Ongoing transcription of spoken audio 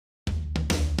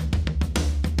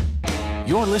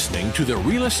You're listening to the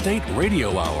Real Estate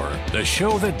Radio Hour, the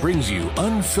show that brings you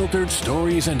unfiltered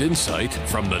stories and insight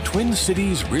from the Twin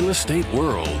Cities real estate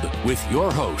world with your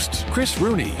hosts, Chris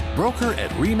Rooney, broker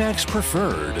at RE/MAX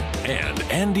Preferred, and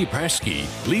Andy Presky,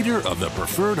 leader of the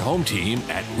Preferred Home Team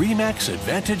at RE/MAX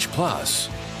Advantage Plus.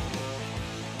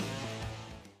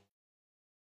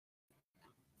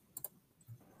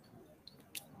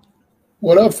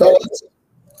 What up, fellas?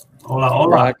 Hola,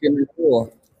 hola.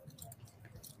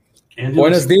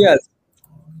 Buenos dias.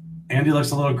 Andy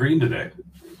looks a little green today.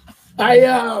 I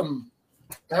having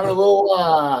a little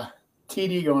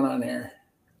TD going on here.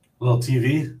 A little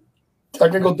TV.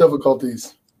 Technical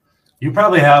difficulties. You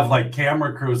probably have like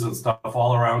camera crews and stuff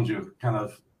all around you, kind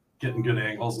of getting good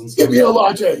angles and stuff. Give me a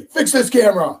latte. Fix this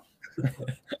camera.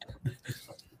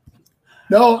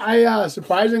 No, I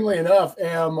surprisingly enough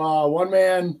am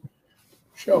one-man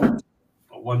show.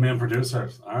 A one-man producer.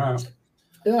 All right.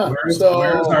 Yeah. Where's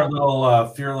our little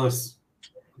fearless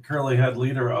curly head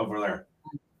leader over there?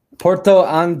 Porto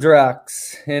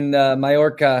Andrax in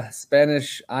Mallorca,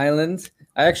 Spanish island.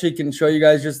 I actually can show you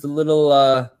guys just a little,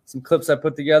 some clips I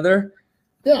put together.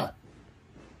 Yeah.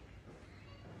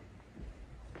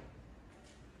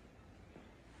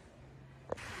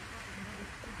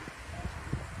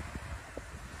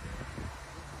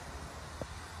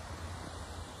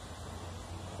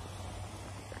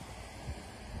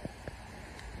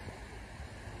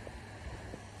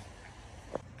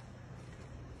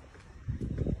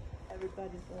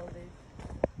 Everybody's always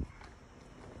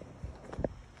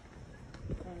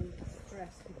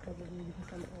stressed because of me,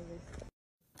 because I'm always.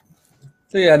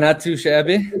 So yeah, not too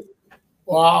shabby.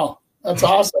 Wow, that's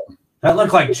awesome. That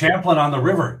looked like Champlin on the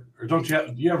river. Or do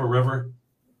you have a river?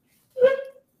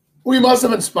 We must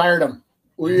have inspired them.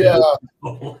 They're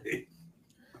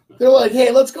like, hey,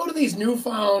 let's go to these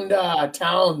newfound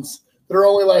towns that are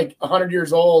only like 100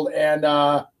 years old, and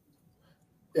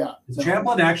yeah. Is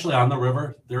Champlin actually on the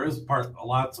river? There is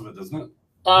lots of it, isn't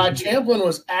it? Champlin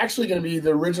was actually going to be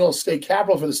the original state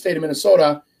capital for the state of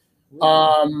Minnesota,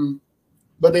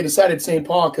 but they decided St.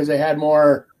 Paul because they had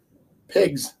more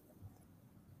pigs.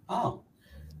 Oh.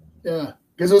 Yeah,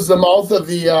 because it was the mouth of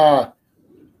the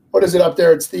what is it up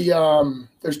there? It's the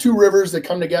there's two rivers that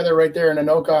come together right there in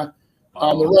Anoka,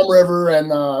 the Rum River and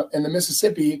the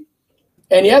Mississippi,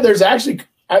 and yeah, there's actually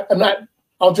I'm not.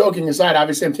 All joking aside,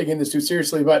 obviously I'm taking this too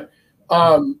seriously, but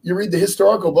you read the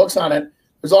historical books on it.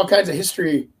 There's all kinds of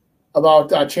history about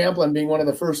Champlin being one of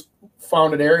the first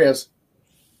founded areas.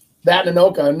 That and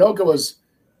Anoka. Anoka was,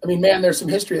 I mean, man, there's some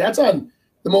history. That's on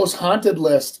the most haunted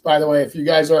list, by the way. If you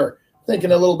guys are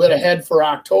thinking a little bit ahead for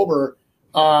October,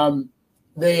 and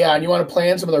you want to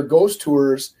plan some of their ghost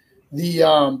tours,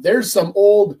 there's some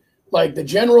old, like the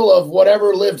general of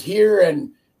whatever lived here and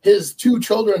his two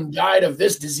children died of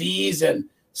this disease and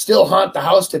still haunt the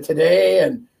house to today.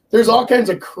 And there's all kinds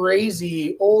of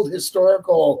crazy old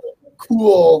historical,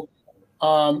 cool.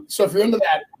 So if you're into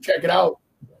that, check it out.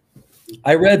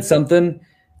 I read something.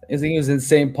 I think it was in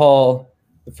St. Paul.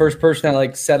 The first person that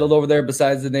like settled over there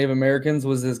besides the Native Americans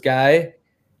was this guy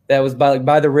that was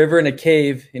by the river in a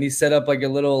cave, and he set up like a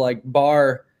little like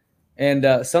bar, and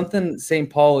something St.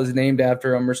 Paul was named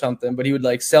after him or something. But he would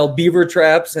like sell beaver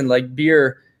traps and like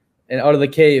beer and out of the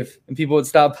cave, and people would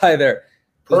stop by there.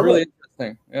 It was really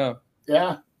interesting. Yeah.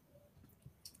 Yeah.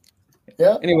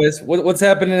 Yeah. Anyways, what's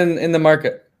happening in the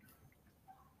market?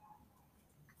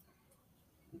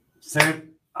 Same.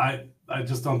 I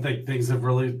just don't think things have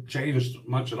really changed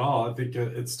much at all. I think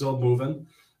it's still moving.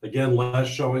 Again, less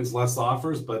showings, less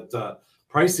offers, but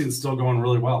pricing's still going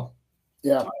really well.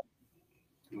 Yeah.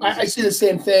 I see the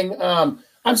same thing.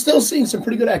 I'm still seeing some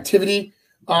pretty good activity.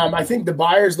 I think the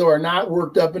buyers, though, are not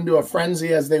worked up into a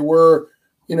frenzy as they were,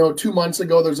 2 months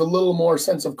ago. There's a little more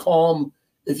sense of calm,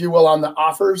 if you will, on the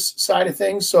offers side of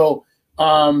things. So,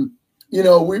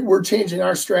 we're changing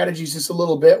our strategies just a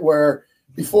little bit, where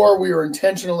before we were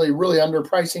intentionally really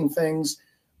underpricing things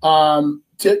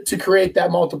to create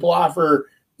that multiple offer,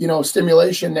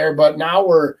 stimulation there. But now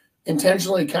we're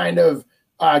intentionally kind of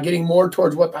getting more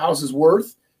towards what the house is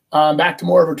worth, back to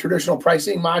more of a traditional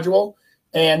pricing module.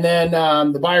 And then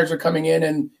the buyers are coming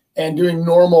in and doing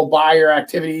normal buyer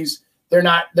activities. They're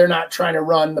not trying to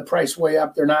run the price way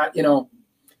up. They're not,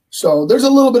 so there's a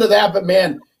little bit of that, but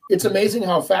man, it's amazing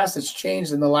how fast it's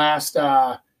changed in the last,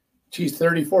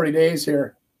 30, 40 days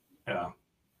here. Yeah.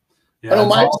 I know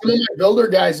some of my builder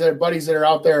guys that are buddies that are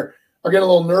out there are getting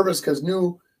a little nervous because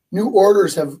new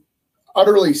orders have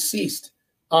utterly ceased.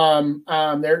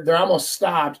 They're almost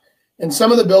stopped. And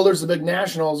some of the builders, the big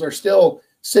nationals, are still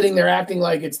sitting there acting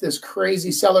like it's this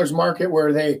crazy seller's market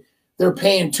where they're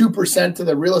paying 2% to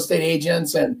the real estate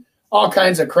agents and all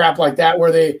kinds of crap like that,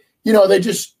 where they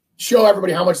just show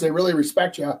everybody how much they really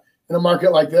respect you in a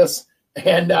market like this.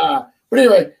 And but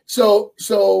anyway, so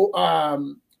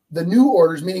the new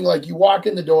orders, meaning like you walk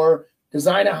in the door,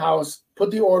 design a house,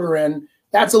 put the order in.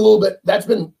 That's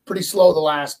been pretty slow the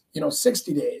last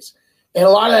 60 days. And a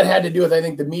lot of that had to do with, I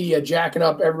think, the media jacking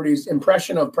up everybody's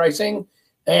impression of pricing.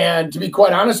 And to be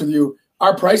quite honest with you,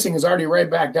 our pricing is already right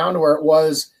back down to where it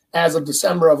was as of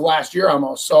December of last year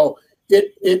almost. So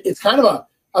it's kind of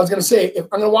I was going to say, if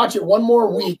I'm going to watch it one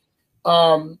more week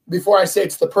before I say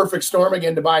it's the perfect storm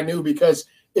again to buy new, because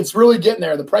it's really getting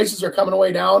there. The prices are coming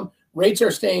way down. Rates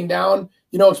are staying down,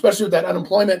 especially with that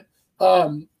unemployment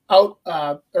or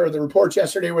the reports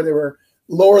yesterday where they were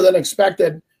lower than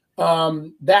expected.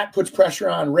 That puts pressure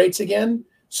on rates again.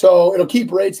 So it'll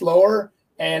keep rates lower,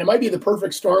 and it might be the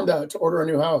perfect storm to order a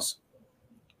new house.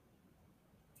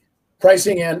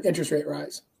 Pricing and interest rate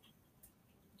rise.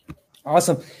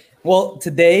 Awesome. Well,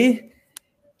 today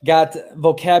got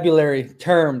vocabulary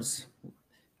terms.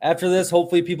 After this,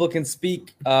 hopefully people can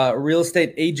speak real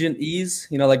estate agent-ese,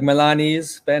 like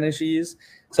Milanese, Spanish-ese.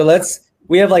 So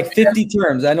we have like 50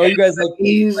 terms. I know you guys I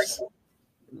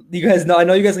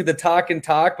know you guys like to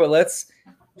talk, but let's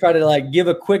try to give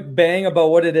a quick bang about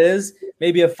what it is,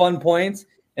 maybe a fun point,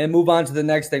 and move on to the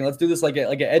next thing. Let's do this like an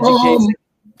education.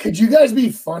 Could you guys be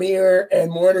funnier and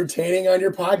more entertaining on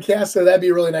your podcast? So that'd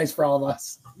be really nice for all of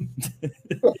us.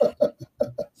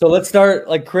 So let's start.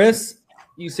 Chris,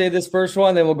 you say this first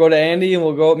one, then we'll go to Andy,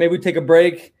 and maybe we take a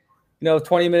break,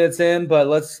 20 minutes in, but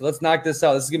let's knock this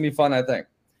out. This is going to be fun, I think.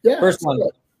 Yeah. First one.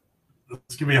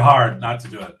 It's going to be hard not to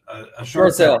do it. A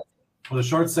short sale. What a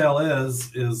short sale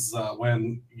is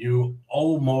when you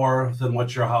owe more than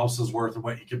what your house is worth and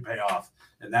what you can pay off.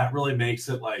 And that really makes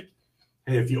it like,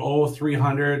 hey, if you owe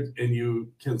 $300 and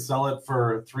you can sell it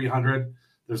for $300,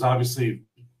 there's obviously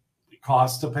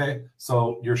costs to pay.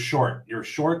 So you're short. You're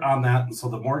short on that. And so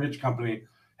the mortgage company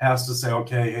has to say,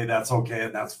 okay, hey, that's okay,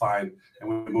 and that's fine. And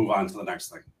we move on to the next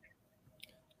thing.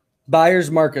 Buyer's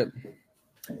market.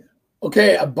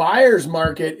 Okay, a buyer's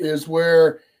market is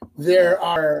where there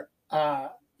are,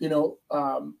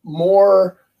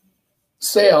 more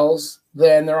sales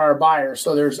than there are buyers.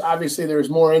 So there's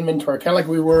more inventory, kind of like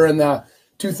we were in the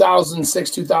 2006,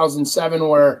 2007,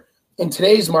 where in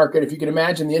today's market, if you can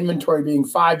imagine the inventory being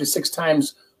 5 to 6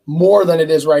 times more than it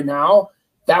is right now,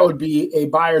 that would be a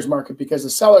buyer's market, because the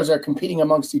sellers are competing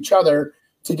amongst each other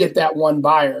to get that one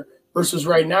buyer, versus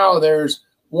right now there's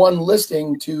one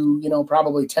listing to,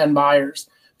 probably 10 buyers.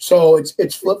 So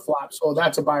it's flip-flop. So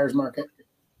that's a buyer's market.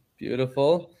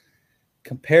 Beautiful.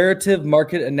 Comparative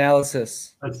market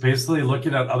analysis. That's basically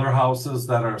looking at other houses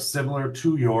that are similar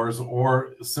to yours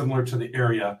or similar to the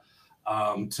area,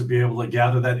 to be able to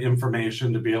gather that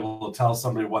information, to be able to tell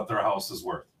somebody what their house is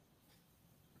worth.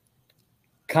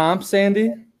 Comps,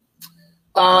 Andy?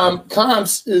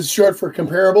 Comps is short for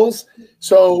comparables.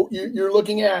 So you're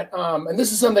looking at, and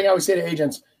this is something I always say to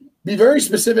agents, be very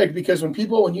specific, because when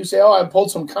you say, oh, I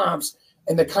pulled some comps,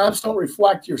 and the comps don't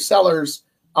reflect your seller's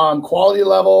quality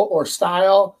level or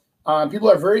style, people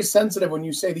are very sensitive when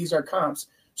you say these are comps.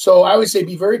 So I always say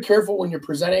be very careful when you're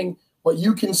presenting what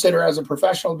you consider as a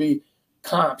professional to be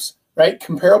comps, right?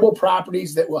 Comparable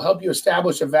properties that will help you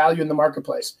establish a value in the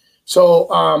marketplace.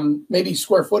 So maybe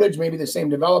square footage, maybe the same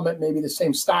development, maybe the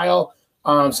same style,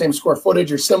 same square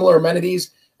footage or similar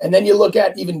amenities. And then you look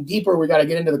at even deeper, we got to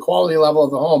get into the quality level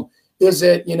of the home. Is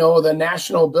it, the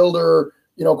national builder,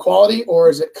 quality, or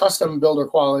is it custom builder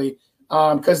quality?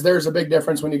 Because there's a big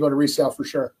difference when you go to resale for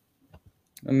sure.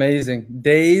 Amazing.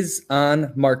 Days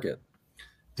on market.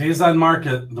 Days on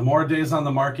market. The more days on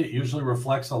the market usually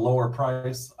reflects a lower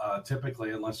price,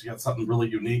 typically, unless you got something really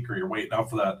unique or you're waiting out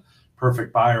for that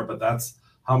perfect buyer. But that's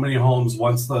how many homes,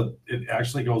 once it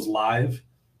actually goes live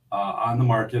on the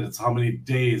market, it's how many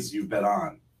days you've been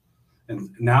on. And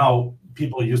now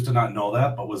people used to not know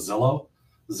that, but with Zillow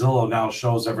now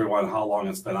shows everyone how long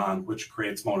it's been on, which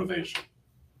creates motivation.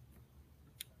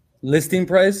 Listing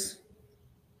price?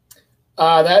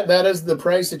 That is the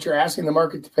price that you're asking the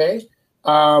market to pay,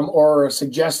 or a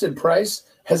suggested price,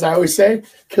 as I always say,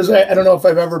 because I don't know if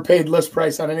I've ever paid list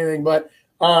price on anything, but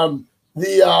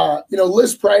the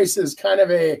list price is kind of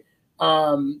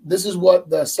this is what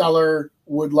the seller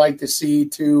would like to see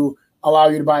to allow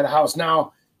you to buy the house.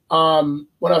 Now,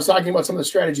 when I was talking about some of the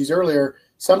strategies earlier,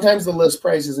 sometimes the list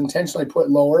price is intentionally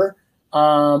put lower,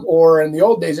 or in the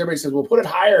old days, everybody says, "We'll put it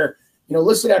higher,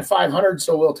 list it at 500,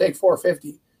 so we'll take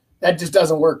 450." That just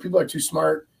doesn't work. People are too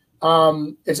smart.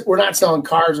 We're not selling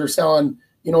cars or selling,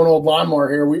 an old lawnmower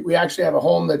here. We actually have a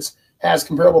home has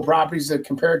comparable properties to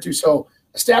compare it to. So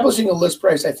establishing a list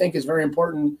price, I think, is very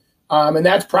important And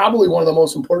that's probably one of the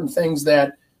most important things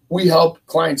that we help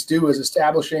clients do is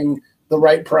establishing the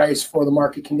right price for the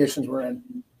market conditions we're in,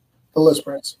 the list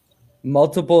price.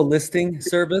 Multiple listing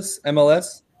service,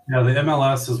 MLS? Yeah, the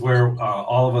MLS is where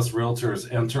all of us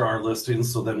realtors enter our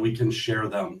listings so then we can share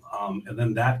them. And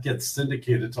then that gets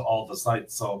syndicated to all the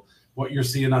sites. So what you're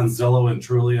seeing on Zillow and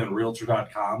Trulia and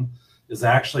Realtor.com is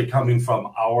actually coming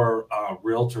from our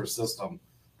realtor system,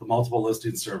 the multiple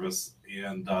listing service.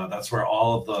 And that's where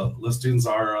all of the listings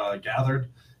are gathered,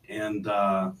 and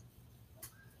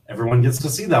everyone gets to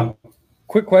see them.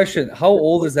 Quick question. How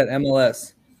old is that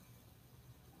MLS?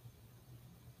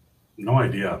 No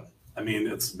idea. I mean,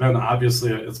 it's been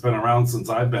around since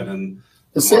I've been in.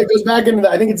 It goes back into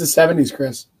I think it's the 70s,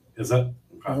 Chris. Is it?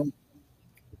 Okay.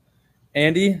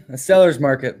 Andy, a seller's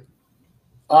market.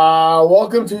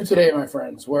 Welcome to today, my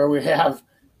friends, where we have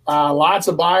lots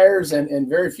of buyers and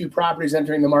very few properties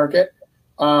entering the market.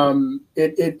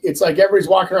 It's like everybody's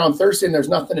walking around thirsty and there's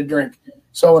nothing to drink.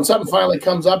 So when something finally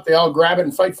comes up, they all grab it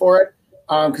and fight for it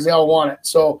because they all want it.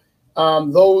 So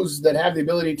those that have the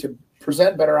ability to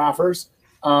present better offers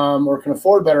or can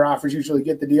afford better offers usually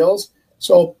get the deals.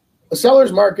 So the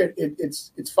seller's market,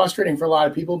 it's frustrating for a lot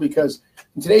of people because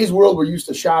in today's world, we're used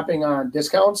to shopping on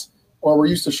discounts, or we're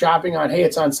used to shopping on, hey,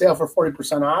 it's on sale for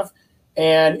 40% off.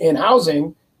 And in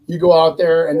housing, you go out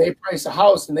there and they price a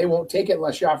house and they won't take it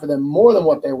unless you offer them more than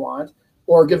what they want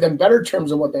or give them better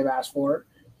terms than what they've asked for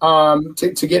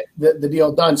to get the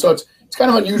deal done. So it's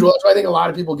kind of unusual. That's why I think a lot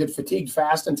of people get fatigued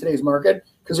fast in today's market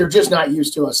because they're just not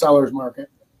used to a seller's market.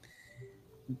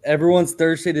 Everyone's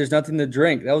thirsty. There's nothing to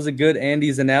drink. That was a good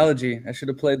Andy's analogy. I should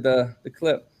have played the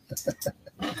clip.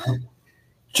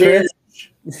 Cheers.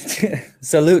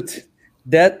 Salute.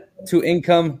 Debt to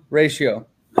income ratio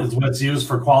is what's used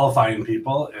for qualifying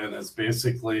people, and it's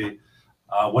basically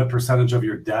what percentage of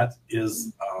your debt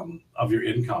is of your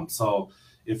income. So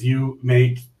if you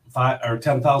make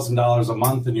 $10,000 a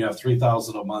month and you have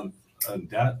 $3,000 a month in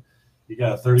debt, you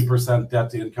got a 30%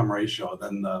 debt to income ratio.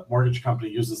 Then the mortgage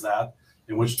company uses that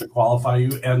in which to qualify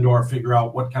you and or figure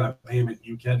out what kind of payment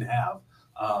you can have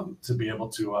to be able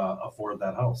to afford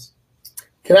that house.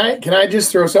 Can I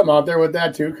just throw something out there with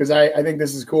that too? Because I think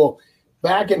this is cool.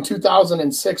 Back in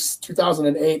 2006,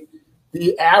 2008,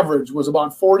 the average was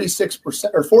about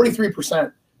 46% or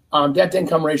 43% debt to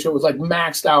income ratio was like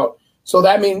maxed out. So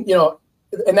that means,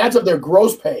 and that's of their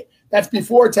gross pay. That's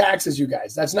before taxes, you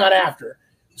guys. That's not after.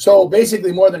 So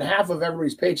basically more than half of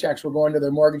everybody's paychecks were going to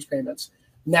their mortgage payments.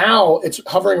 Now it's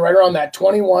hovering right around that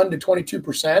 21 to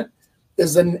 22%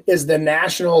 is the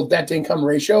national debt to income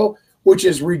ratio, which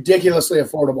is ridiculously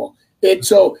affordable.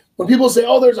 So when people say,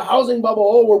 oh, there's a housing bubble,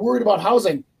 oh, we're worried about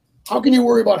housing. How can you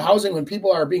worry about housing when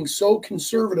people are being so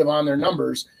conservative on their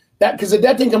numbers? Because the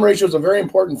debt to income ratio is a very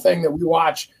important thing that we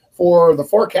watch for the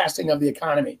forecasting of the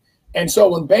economy. And so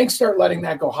when banks start letting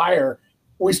that go higher,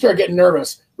 we start getting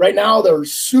nervous. Right now, they're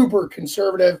super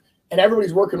conservative and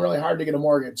everybody's working really hard to get a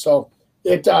mortgage. So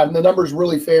the numbers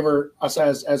really favor us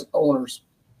as owners.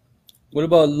 What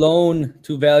about loan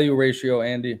to value ratio,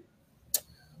 Andy?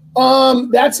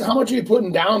 That's how much are you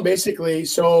putting down, basically.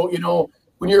 So,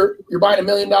 when you're buying $1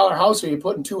 million house, are you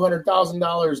putting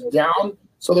 $200,000 down?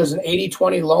 So there's an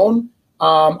 80-20 loan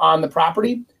on the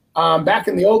property. Back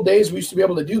in the old days, we used to be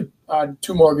able to do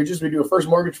two mortgages. We do a first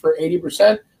mortgage for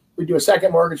 80%. We do a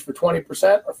second mortgage for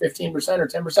 20% or 15% or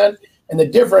 10%. And the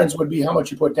difference would be how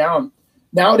much you put down.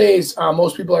 Nowadays,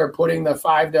 most people are putting the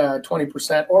 5 to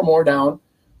 20% or more down.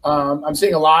 I'm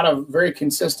seeing a lot of very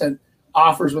consistent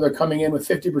offers where they're coming in with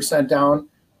 50% down.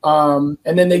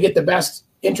 And then they get the best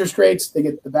interest rates. They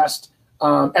get the best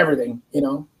everything,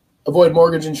 avoid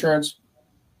mortgage insurance.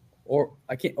 Or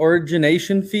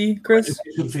origination fee, Chris?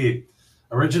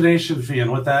 Origination fee. And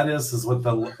what that is what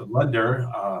the lender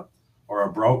or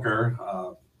a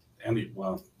broker,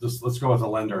 let's go with a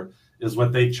lender, is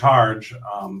what they charge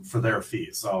for their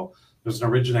fee. So there's an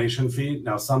origination fee.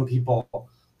 Now, some people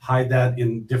hide that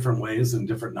in different ways and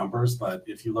different numbers, but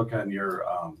if you look on your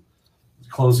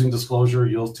closing disclosure,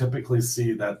 you'll typically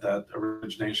see that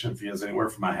origination fee is anywhere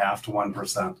from 0.5% to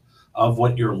 1% of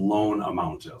what your loan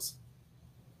amount is.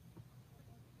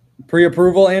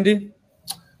 Pre-approval, Andy?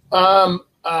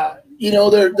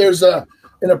 There's an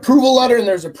approval letter and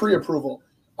there's a pre-approval.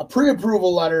 A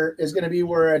pre-approval letter is going to be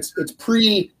where it's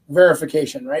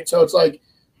pre-verification, right? So it's like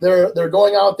they're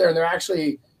going out there and they're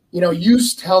actually, you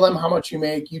tell them how much you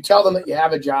make, you tell them that you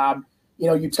have a job,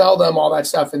 you tell them all that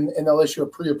stuff and they'll issue a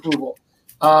pre-approval.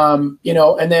 And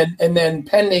then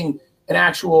pending an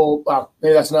actual, well,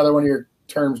 maybe that's another one of your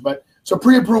terms, but so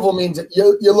pre-approval means that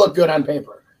you look good on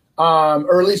paper.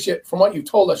 Or at least from what you've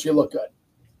told us, you look good.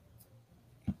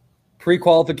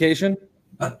 Pre-qualification?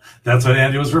 That's what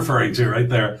Andy was referring to right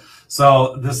there.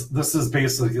 So this is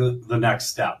basically the next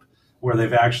step where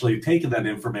they've actually taken that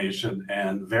information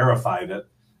and verified it,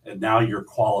 and now you're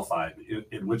qualified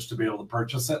in which to be able to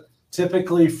purchase it,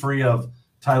 typically free of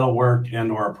title work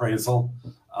and or appraisal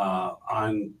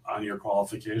on your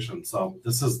qualification. So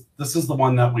this is the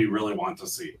one that we really want to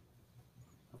see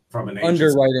from an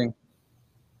agency.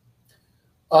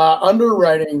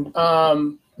 Underwriting.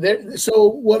 So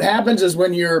what happens is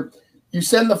when you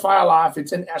send the file off,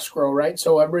 it's in escrow, right?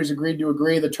 So everybody's agreed to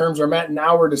agree, the terms are met, and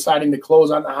now we're deciding to close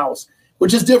on the house,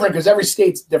 which is different because every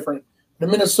state's different. In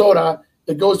Minnesota,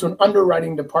 it goes to an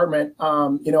underwriting department,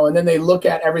 and then they look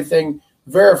at everything,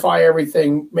 verify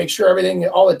everything, make sure everything,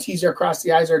 all the T's are crossed,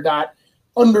 the I's are dotted.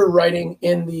 Underwriting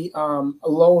in the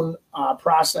loan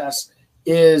process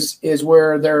is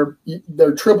where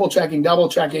they're triple checking, double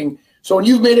checking. So when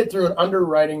you've made it through an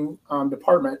underwriting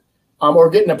department or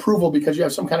getting approval because you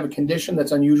have some kind of a condition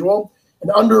that's unusual,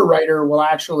 an underwriter will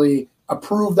actually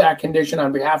approve that condition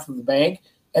on behalf of the bank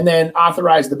and then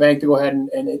authorize the bank to go ahead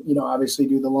and obviously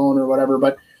do the loan or whatever.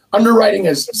 But underwriting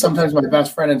is sometimes my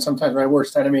best friend and sometimes my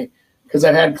worst enemy because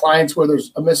I've had clients where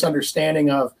there's a misunderstanding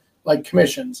of like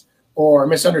commissions or a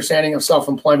misunderstanding of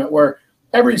self-employment where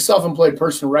every self-employed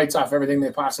person writes off everything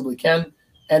they possibly can.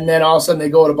 And then all of a sudden they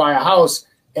go to buy a house.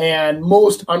 And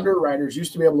most underwriters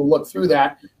used to be able to look through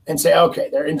that and say, okay,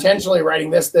 they're intentionally writing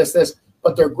this,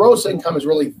 but their gross income is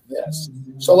really this.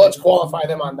 So let's qualify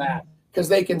them on that because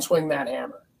they can swing that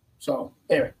hammer. So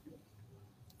anyway.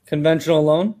 Conventional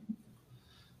loan?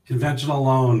 Conventional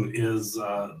loan is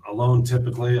a loan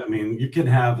typically. I mean, you can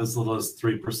have as little as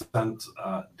 3%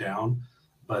 down,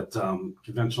 but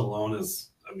conventional loan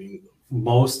is, I mean,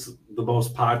 the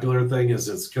most popular thing is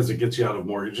it's because it gets you out of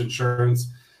mortgage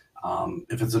insurance.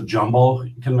 If it's a jumbo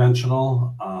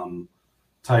conventional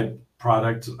type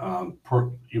product,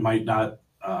 you might not.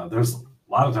 There's a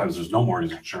lot of times there's no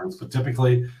mortgage insurance, but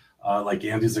typically, like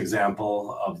Andy's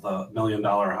example of the $1 million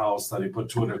house that he put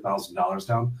 $200,000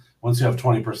 down. Once you have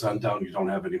 20% down, you don't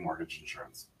have any mortgage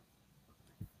insurance.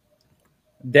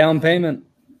 Down payment.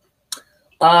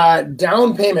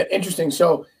 Down payment. Interesting.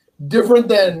 So different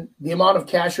than the amount of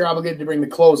cash you're obligated to bring to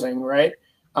closing, right?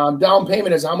 Down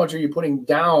payment is how much are you putting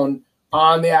down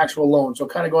on the actual loan. So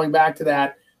kind of going back to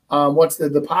that, what's the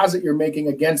deposit you're making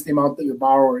against the amount that you're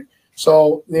borrowing.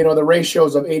 So, the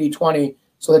ratios of 80-20.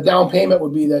 So the down payment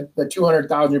would be the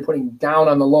 $200,000 you're putting down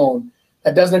on the loan.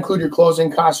 That doesn't include your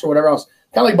closing costs or whatever else.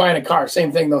 Kind of like buying a car,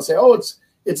 same thing. They'll say, oh, it's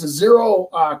a zero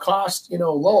cost,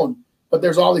 loan, but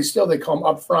there's all these still, they come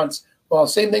up fronts. Well,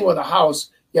 same thing with a house.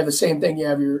 You have the same thing. You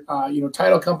have your,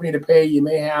 title company to pay. You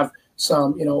may have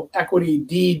some, equity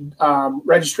deed,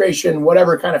 registration,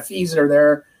 whatever kind of fees that are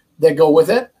there that go with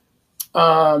it.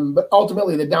 But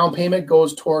ultimately the down payment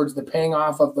goes towards the paying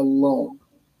off of the loan.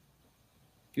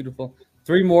 Beautiful.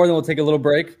 3 more, then we'll take a little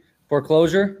break.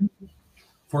 Foreclosure.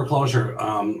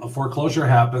 A foreclosure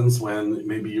happens when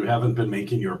maybe you haven't been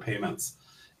making your payments,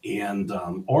 and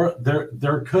or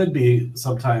there could be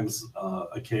sometimes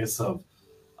a case of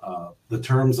the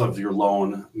terms of your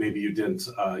loan. Maybe you didn't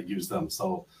use them.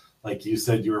 So, like you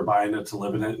said, you were buying it to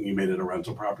live in it, and you made it a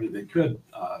rental property. They could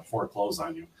foreclose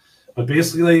on you. But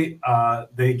basically,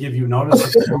 they give you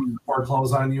notice to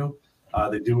foreclose on you.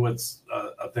 They do what's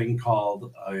a thing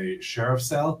called a sheriff's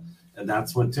sale. And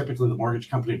that's when typically the mortgage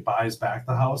company buys back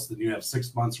the house. Then you have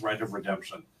 6 months right of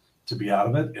redemption to be out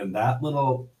of it. And that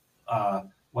little,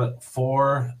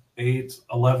 4, 8,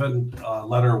 11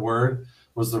 letter word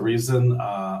was the reason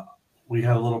we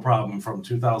had a little problem from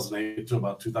 2008 to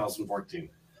about 2014.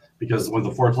 Because when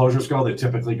the foreclosures go, they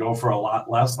typically go for a lot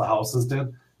less, the houses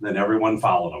did, then everyone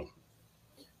followed them.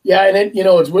 Yeah, and it,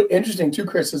 it's interesting too,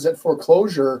 Chris, is that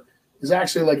foreclosure is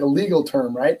actually like a legal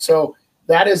term, right? So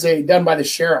that is done by the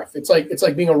sheriff. It's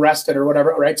like being arrested or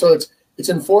whatever, right? So it's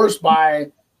enforced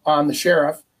by the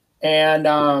sheriff, and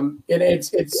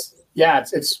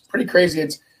it's pretty crazy.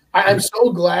 I'm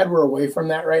so glad we're away from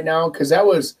that right now because that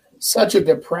was such a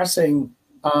depressing,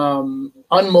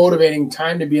 unmotivating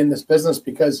time to be in this business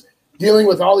because dealing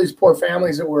with all these poor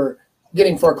families that were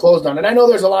getting foreclosed on. And I know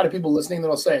there's a lot of people listening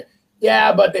that'll say,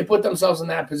 yeah, but they put themselves in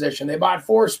that position. They bought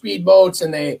 4 speedboats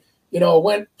and they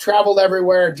traveled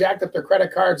everywhere, jacked up their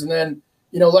credit cards, and then,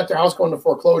 let their house go into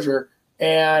foreclosure.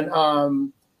 And I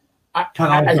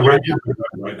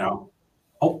right now.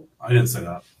 Oh, I didn't say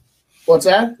that. What's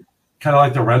that? Kind of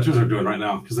like the renters are doing right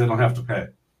now because they don't have to pay.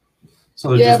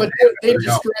 So yeah, but they've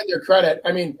destroyed their credit.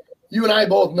 I mean, you and I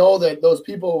both know that those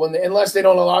people, unless they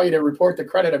don't allow you to report the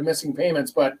credit of missing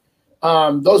payments, but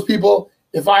those people,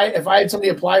 if I had somebody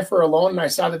apply for a loan and I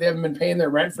saw that they haven't been paying their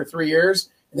rent for 3 years,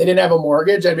 and they didn't have a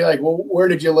mortgage, I'd be like, well, where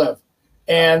did you live?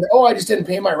 And, oh, I just didn't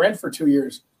pay my rent for 2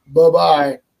 years.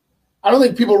 Bye-bye. I don't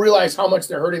think people realize how much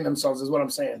they're hurting themselves is what I'm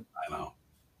saying. I know.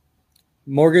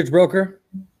 Mortgage broker?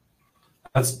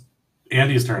 That's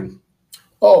Andy's turn.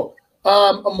 Oh,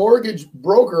 a mortgage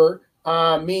broker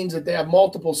means that they have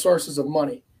multiple sources of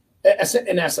money,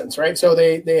 in essence, right? So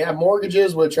they have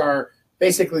mortgages, which are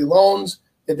basically loans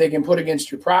that they can put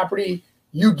against your property.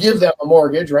 You give them a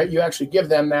mortgage, right? You actually give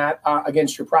them that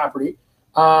against your property.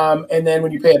 And then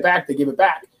when you pay it back, they give it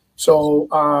back. So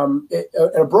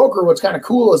a broker, what's kind of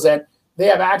cool is that they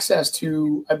have access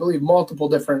to, I believe, multiple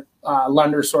different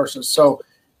lender sources. So,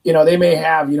 they may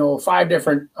have, 5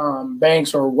 different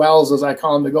banks or wells, as I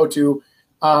call them, to go to.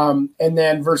 And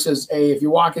then versus if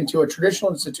you walk into a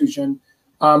traditional institution,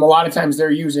 a lot of times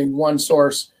they're using one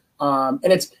source. And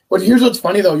here's what's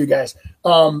funny though, you guys.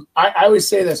 I always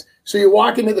say this. So you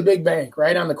walk into the big bank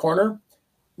right on the corner,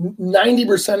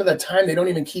 90% of the time, they don't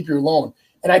even keep your loan.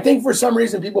 And I think for some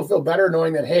reason, people feel better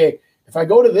knowing that, hey, if I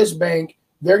go to this bank,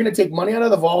 they're going to take money out of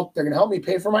the vault. They're going to help me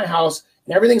pay for my house,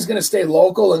 and everything's going to stay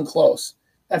local and close.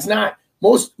 That's not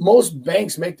most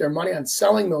banks make their money on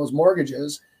selling those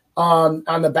mortgages on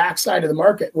the backside of the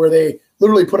market, where they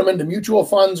literally put them into mutual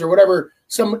funds or whatever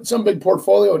some big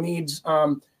portfolio needs.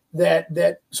 So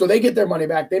they get their money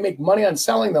back. They make money on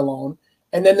selling the loan,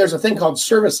 and then there's a thing called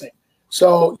servicing.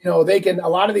 So they can, a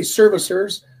lot of these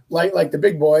servicers like the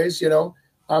big boys,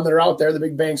 that are out there, the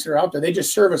big banks that are out there, they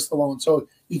just service the loan. So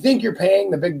you think you're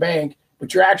paying the big bank,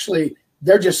 but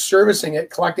they're just servicing it,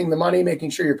 collecting the money,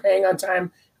 making sure you're paying on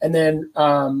time, and then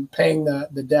paying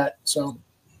the debt. So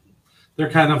they're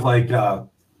kind of like a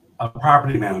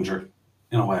property manager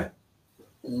in a way.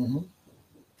 Mm-hmm.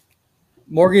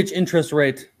 Mortgage interest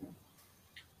rate.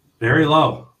 Very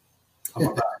low. How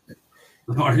about that?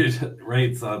 The mortgage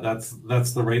rates,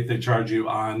 that's the rate they charge you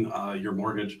on your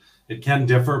mortgage. It can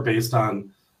differ based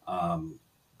on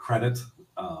credit,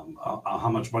 how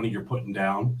much money you're putting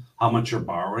down, how much you're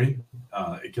borrowing.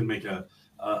 It can make a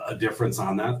difference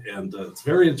on that. And it's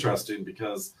very interesting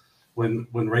because when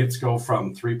rates go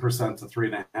from 3% to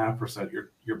 3.5%,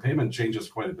 your payment changes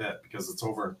quite a bit because it's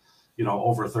over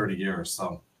 30 years.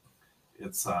 So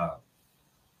it's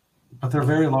but they're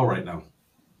very low right now.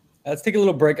 Let's take a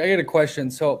little break. I got a question.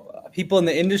 So people in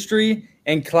the industry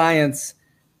and clients,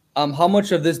 how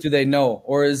much of this do they know?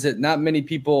 Or is it not many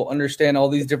people understand all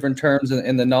these different terms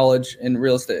and the knowledge in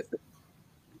real estate?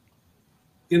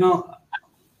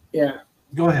 Yeah.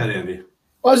 Go ahead, Andy.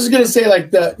 Well, I was just going to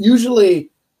say, usually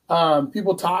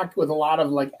people talk with a lot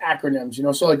of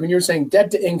acronyms, so when you're saying debt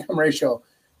to income ratio,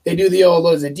 they do the old,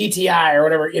 DTI or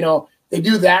whatever, they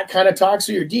do that kind of talk.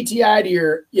 So your DTI to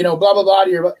your, blah, blah, blah to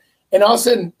your, and all of a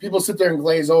sudden people sit there and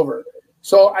glaze over.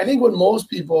 So I think when most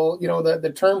people,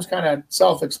 the terms kind of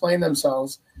self-explain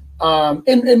themselves, and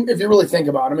if you really think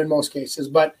about them in most cases,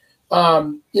 but,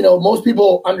 most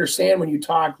people understand when you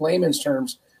talk layman's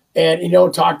terms and you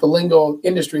don't talk the lingo,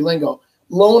 industry lingo.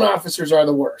 Loan officers are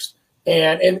the worst.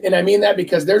 And I mean that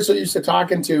because they're so used to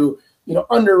talking to,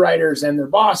 underwriters and their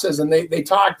bosses, and they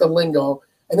talk the lingo,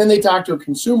 and then they talk to a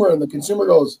consumer, and the consumer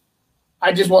goes,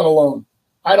 I just want a loan.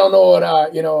 I don't know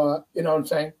what, you know what I'm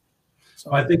saying?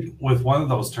 So I think with one of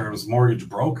those terms, mortgage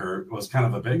broker was kind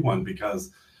of a big one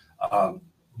because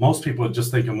most people would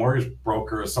just think a mortgage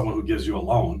broker is someone who gives you a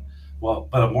loan. Well,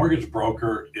 but a mortgage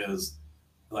broker is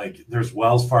there's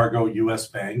Wells Fargo, US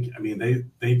Bank. I mean,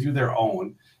 they do their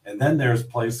own. And then there's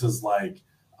places like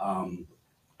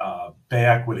Bay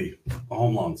Equity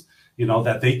home loans,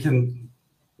 that they can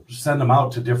send them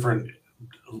out to different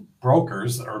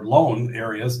brokers or loan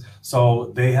areas.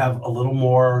 So they have a little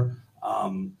more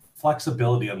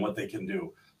flexibility on what they can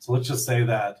do. So let's just say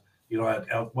that,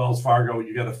 at Wells Fargo,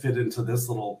 you got to fit into this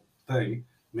little thing.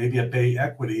 Maybe at Bay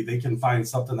Equity, they can find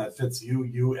something that fits you,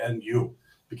 and you,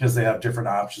 because they have different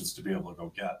options to be able to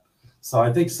go get. So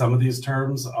I think some of these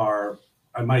terms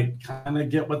I might kind of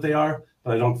get what they are,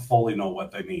 but I don't fully know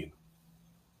what they mean.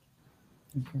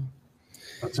 Okay.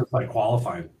 That's just like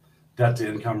qualifying, debt to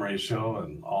income ratio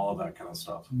and all of that kind of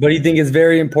stuff. But do you think it's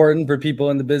very important for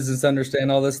people in the business to understand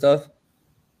all this stuff?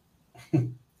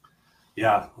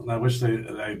 Yeah, and I wish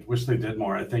they did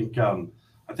more. I think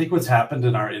what's happened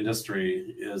in our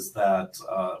industry is that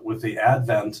with the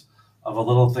advent of a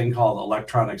little thing called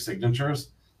electronic signatures,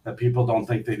 that people don't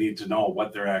think they need to know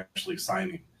what they're actually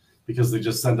signing, because they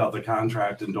just send out the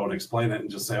contract and don't explain it and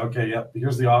just say, okay, yep,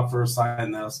 here's the offer,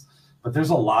 sign this. But there's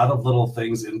a lot of little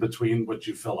things in between what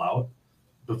you fill out,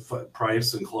 the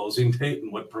price and closing date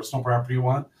and what personal property you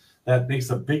want, that makes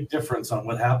a big difference on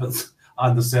what happens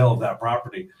on the sale of that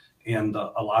property. And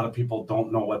a lot of people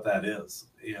don't know what that is.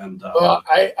 And well,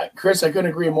 Chris, I couldn't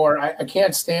agree more. I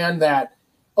can't stand that.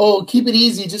 Oh, keep it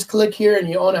easy. Just click here and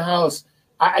you own a house.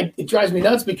 It drives me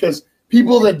nuts because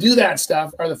people that do that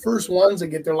stuff are the first ones that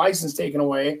get their license taken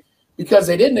away because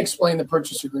they didn't explain the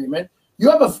purchase agreement.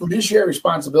 You have a fiduciary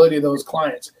responsibility to those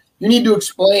clients. You need to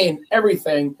explain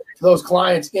everything to those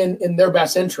clients in their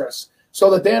best interests so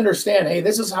that they understand, hey,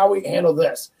 this is how we handle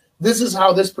this. This is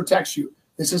how this protects you.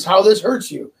 This is how this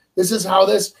hurts you. This is how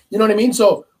this, you know what I mean?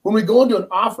 So when we go into an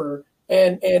offer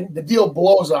and the deal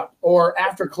blows up, or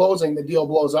after closing, the deal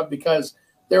blows up because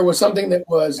there was something that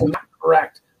was not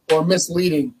correct or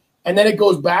misleading. And then it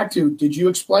goes back to, did you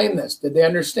explain this? Did they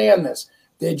understand this?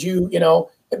 Did you,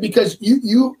 because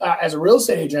you as a real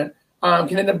estate agent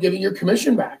can end up giving your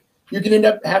commission back. You can end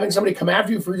up having somebody come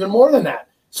after you for even more than that.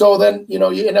 So then,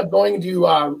 you end up going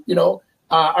to,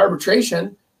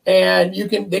 arbitration, and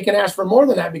they can ask for more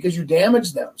than that because you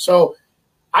damaged them. So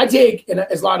I take, and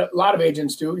as a lot of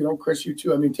agents do, Chris, you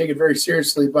too, take it very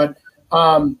seriously, but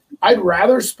I'd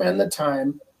rather spend the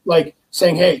time like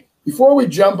saying, hey, before we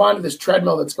jump onto this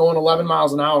treadmill that's going 11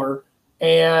 miles an hour,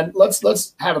 and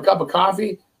let's have a cup of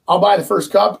coffee. I'll buy the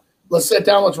first cup. Let's sit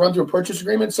down. Let's run through a purchase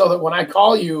agreement so that when I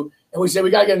call you and we say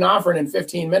we got to get an offer in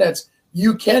 15 minutes,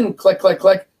 you can click, click,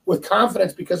 click with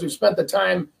confidence because we've spent the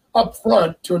time up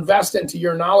front to invest into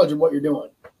your knowledge of what you're doing.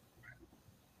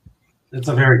 It's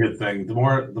a very good thing. The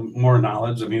more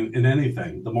knowledge, in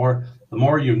anything, the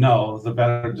more you know, the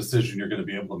better decision you're going to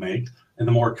be able to make, and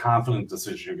the more confident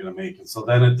decision you're going to make. And so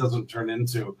then it doesn't turn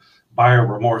into buyer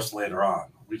remorse later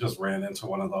on. We just ran into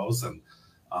one of those, and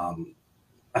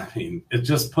it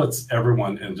just puts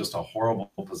everyone in just a horrible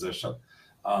position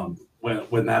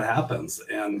when that happens,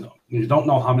 and you don't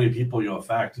know how many people you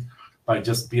affect by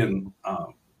just being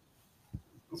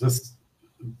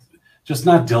just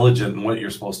not diligent in what you're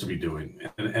supposed to be doing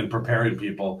and preparing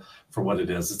people for what it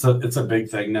is. It's a big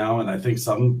thing now, and I think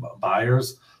some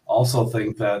buyers also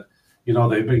think that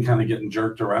they've been kind of getting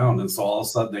jerked around, and so all of a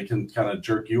sudden they can kind of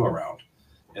jerk you around,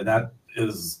 and that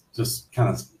is just kind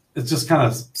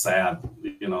of sad,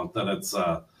 that it's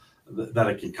that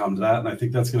it can come to that. And I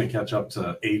think that's going to catch up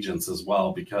to agents as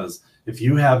well, because if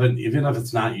you haven't, even if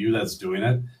it's not you that's doing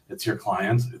it, it's your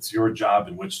client, it's your job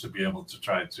in which to be able to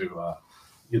try to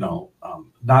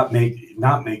not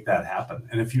make that happen.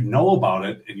 And if you know about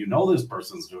it and this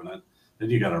person's doing it, then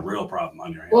you got a real problem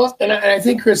on your hands. Well, and I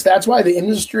think, Chris, that's why the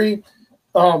industry,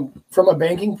 from a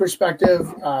banking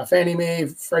perspective, Fannie Mae,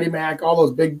 Freddie Mac, all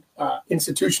those big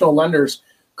institutional lenders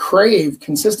crave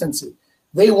consistency.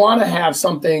 They want to have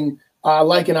something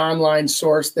like an online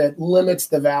source that limits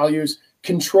the values,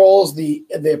 controls the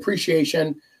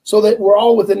appreciation, so that we're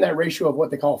all within that ratio of what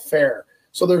they call fair.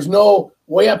 So there's no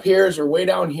way up here's or way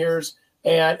down here's.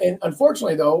 And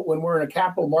unfortunately, though, when we're in a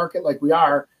capital market like we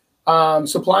are,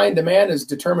 supply and demand is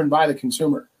determined by the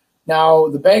consumer. Now,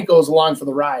 the bank goes along for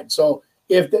the ride. So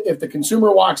if the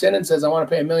consumer walks in and says, I want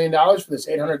to pay $1 million for this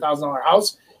 $800,000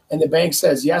 house, and the bank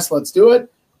says, yes, let's do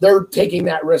it, they're taking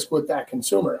that risk with that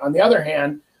consumer. On the other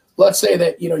hand, let's say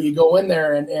that, you go in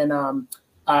there and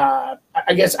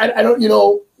I guess, I don't,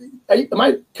 am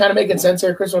I kind of making sense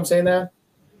here, Chris, when I'm saying that?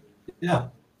 Yeah.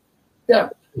 Yeah.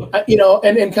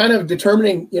 And kind of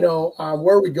determining,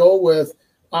 where we go with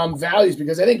values,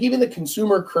 because I think even the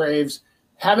consumer craves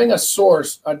having a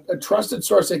source, a trusted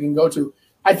source they can go to.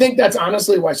 I think that's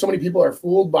honestly why so many people are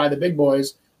fooled by the big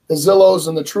boys, the Zillows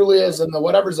and the Trulias and the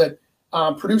whatevers that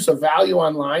produce a value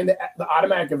online, the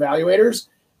automatic evaluators,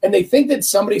 and they think that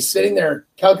somebody's sitting there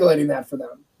calculating that for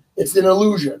them. It's an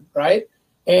illusion, right?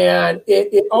 And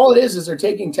all it is they're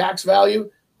taking tax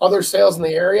value, other sales in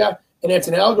the area, and it's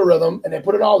an algorithm, and they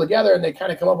put it all together, and they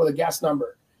kind of come up with a guess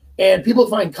number. And people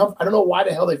find comfort. I don't know why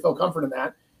the hell they feel comfort in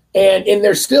that. And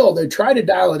they try to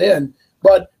dial it in,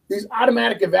 but these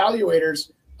automatic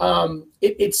evaluators,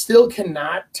 it still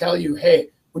cannot tell you, hey,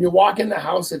 when you walk in the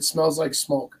house, it smells like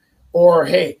smoke. Or,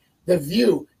 hey, the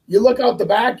view, you look out the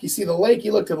back, you see the lake,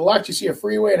 you look to the left, you see a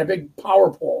freeway and a big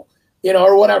power pole,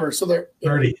 or whatever. So they're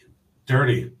dirty.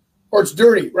 Or it's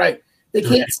dirty, right? They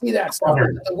can't see that stuff.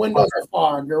 The windows are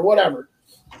fogged or whatever.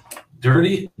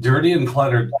 Dirty and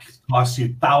cluttered costs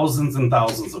you thousands and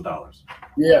thousands of dollars.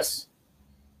 Yes.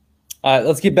 All right,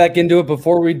 let's get back into it.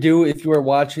 Before we do, if you are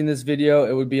watching this video,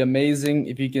 it would be amazing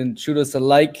if you can shoot us a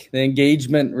like. The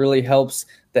engagement really helps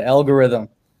the algorithm,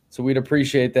 so we'd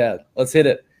appreciate that. Let's hit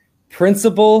it.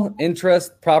 Principal,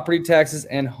 interest, property taxes,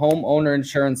 and homeowner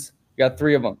insurance. We got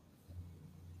 3 of them.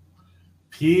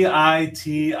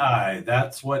 PITI,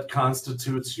 that's what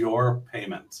constitutes your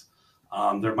payment.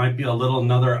 There might be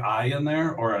another I in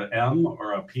there, or an M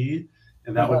or a P,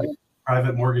 and that would be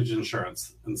private mortgage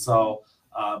insurance. And so,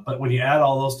 but when you add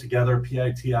all those together,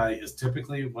 PITI is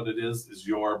typically what it is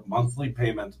your monthly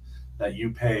payment that you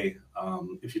pay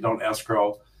if you don't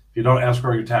escrow. If you don't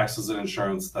escrow your taxes and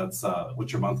insurance, that's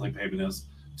what your monthly payment is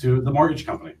to the mortgage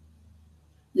company.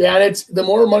 Yeah, and it's the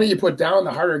more money you put down,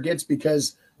 the harder it gets,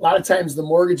 because a lot of times the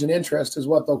mortgage and interest is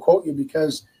what they'll quote you,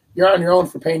 because you're on your own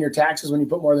for paying your taxes when you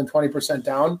put more than 20%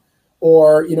 down,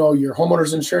 or your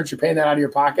homeowner's insurance, you're paying that out of your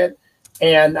pocket.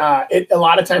 And a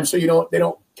lot of times, so they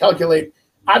don't calculate.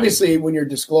 Obviously, when you're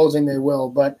disclosing, they will,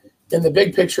 but in the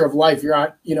big picture of life, you're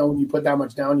on. When you put that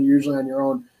much down, you're usually on your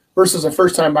own. Versus a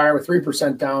first-time buyer with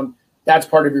 3% down, that's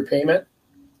part of your payment.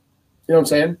 You know what I'm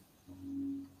saying?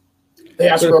 They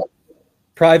ask for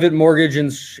private mortgage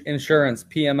insurance,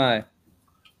 PMI.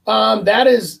 That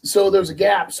is, so there's a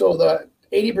gap. So the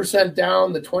 80%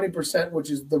 down, the 20%,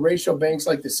 which is the ratio banks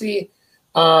like to see,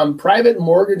 private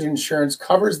mortgage insurance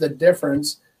covers the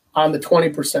difference on the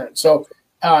 20%. So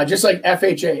just like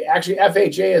FHA, actually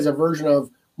FHA is a version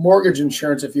of mortgage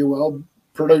insurance, if you will,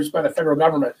 produced by the federal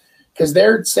government, because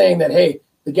they're saying that, hey,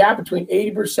 the gap between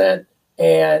 80%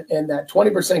 and that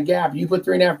 20% gap, you put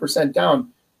 3.5% down,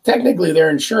 technically they're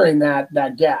insuring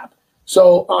that gap.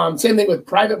 So same thing with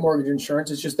private mortgage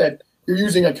insurance. It's just that you're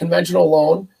using a conventional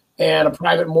loan, and a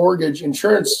private mortgage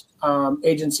insurance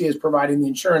agency is providing the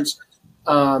insurance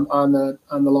on the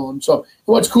loan. So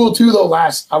what's cool too, though,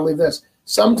 I'll leave this.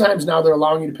 Sometimes now they're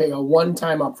allowing you to pay a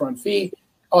one-time upfront fee.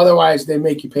 Otherwise, they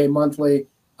make you pay monthly,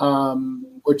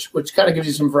 which kind of gives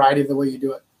you some variety of the way you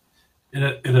do it.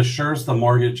 It assures the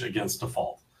mortgage against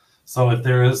default. So if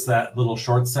there is that little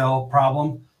short sale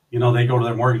problem, they go to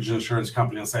their mortgage insurance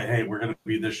company and say, hey, we're going to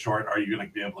be this short. Are you going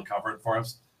to be able to cover it for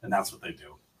us? And that's what they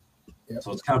do. Yep.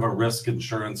 So it's kind of a risk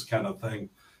insurance kind of thing.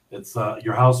 It's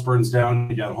your house burns down,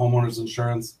 you got homeowner's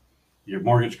insurance. Your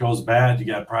mortgage goes bad, you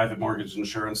got private mortgage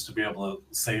insurance to be able to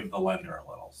save the lender a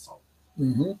little. So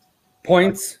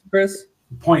points, Chris?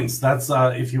 Points. That's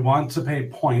if you want to pay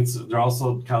points, they're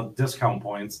also called discount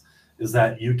points, is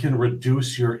that you can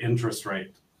reduce your interest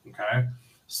rate. Okay.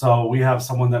 So we have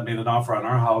someone that made an offer on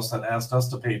our house that asked us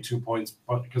to pay 2 points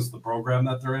because of the program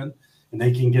that they're in, and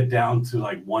they can get down to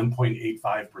like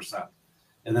 1.85%.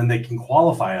 And then they can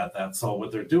qualify at that. So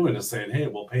what they're doing is saying, hey,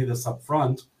 we'll pay this up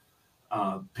front.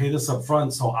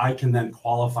 So I can then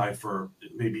qualify for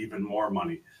maybe even more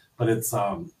money. But it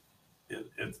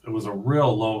was a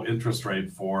real low interest rate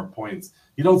for points.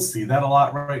 You don't see that a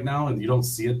lot right now, and you don't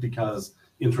see it because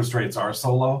interest rates are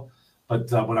so low. But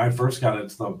when I first got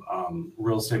into the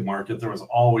real estate market, there was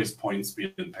always points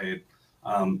being paid.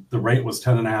 The rate was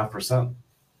 10.5%.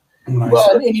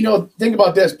 Well, and think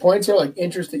about this: points are like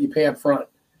interest that you pay up front.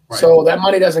 Right. So that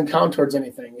money doesn't count towards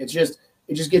anything. It just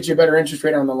gets you a better interest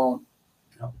rate on the loan.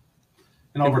 Yep.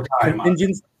 And over time,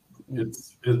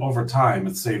 over time,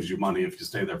 it saves you money if you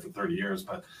stay there for 30 years.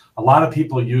 But a lot of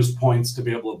people use points to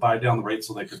be able to buy down the rate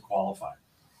so they could qualify.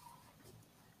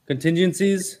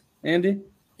 Contingencies, Andy?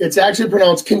 It's actually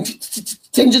pronounced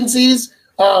contingencies.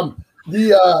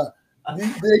 They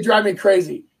drive me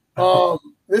crazy.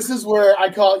 This is where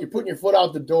I call it, you're putting your foot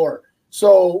out the door.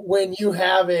 So when you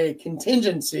have a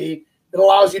contingency, it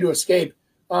allows you to escape.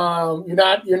 You're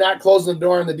not closing the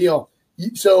door on the deal.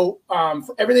 So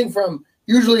for everything from,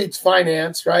 usually it's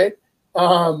finance, right?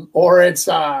 Or it's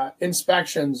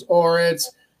inspections, or it's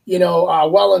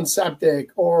well and septic,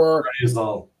 or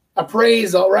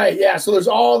appraisal, right? Yeah. So there's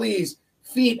all these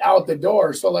feet out the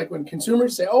door. So like when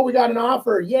consumers say, "Oh, we got an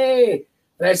offer, yay!"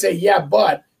 and I say, "Yeah,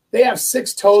 but they have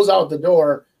 6 toes out the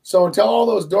door. So until all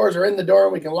those doors are in the door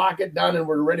and we can lock it down and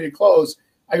we're ready to close,"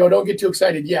 I go, "Don't get too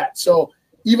excited yet." So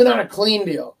even on a clean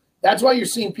deal, that's why you're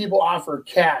seeing people offer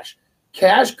cash.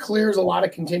 Cash clears a lot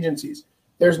of contingencies.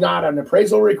 There's not an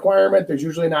appraisal requirement. There's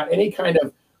usually not any kind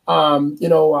of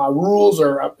rules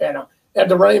or have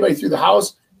to run anybody through the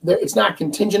house. It's not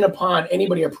contingent upon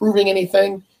anybody approving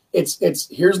anything. It's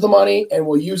here's the money and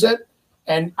we'll use it.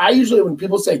 And I usually, when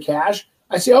people say cash,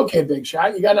 I say, "Okay, big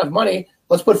shot, you got enough money.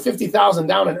 Let's put $50,000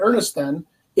 down in earnest then,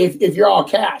 if you're all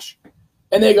cash."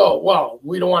 And they go, "Well,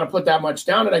 we don't want to put that much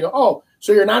down." And I go, "Oh,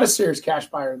 so you're not a serious cash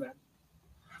buyer then?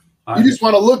 You just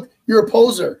want to look, you're a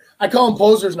poser." I call them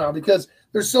posers now because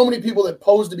there's so many people that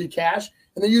pose to be cash,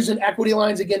 and they're using equity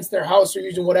lines against their house or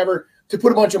using whatever to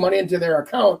put a bunch of money into their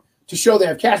account to show they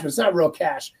have cash, but it's not real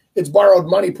cash. It's borrowed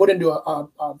money put into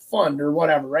a fund or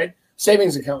whatever, right?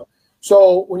 Savings account.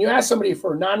 So when you ask somebody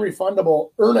for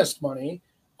non-refundable earnest money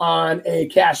on a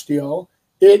cash deal,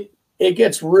 it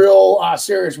gets real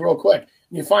serious real quick.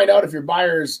 And you find out if your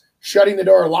buyer's shutting the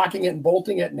door, locking it and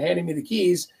bolting it and handing me the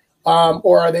keys,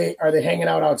 or are they hanging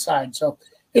out outside? So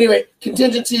anyway,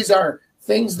 contingencies are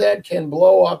things that can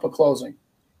blow up a closing.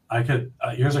 I could.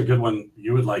 Here's a good one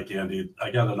you would like, Andy. I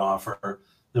got an offer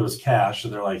that was cash,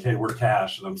 and they're like, "Hey, we're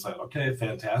cash," and I'm saying, "Okay,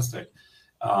 fantastic."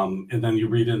 And then you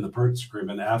read in the purchase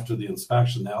agreement after the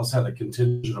inspection, they also had a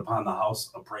contingent upon the house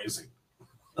appraising,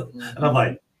 and I'm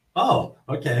like, "Oh,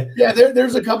 okay." Yeah,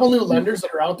 there's a couple new lenders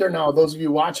that are out there now. Those of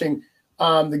you watching,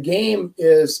 the game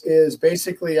is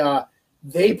basically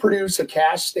they produce a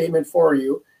cash statement for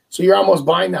you, so you're almost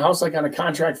buying the house like on a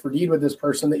contract for deed with this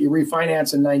person that you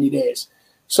refinance in 90 days.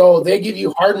 So they give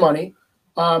you hard money.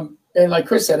 And like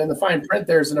Chris said, in the fine print,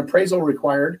 there's an appraisal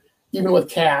required, even with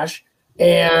cash.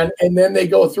 And then they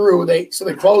go through, they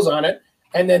close on it,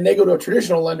 and then they go to a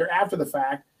traditional lender after the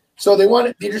fact. So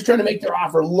they're just trying to make their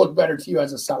offer look better to you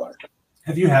as a seller.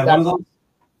 Have you had one of those?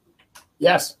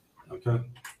 Yes. Okay.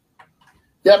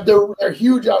 Yep, they're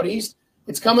huge out east.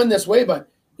 It's coming this way, but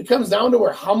it comes down to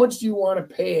where how much do you want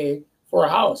to pay for a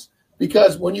house?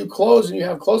 Because when you close and you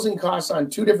have closing costs on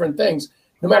two different things,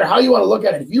 no matter how you want to look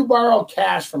at it, if you borrow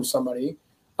cash from somebody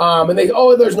and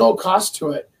there's no cost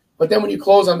to it, but then when you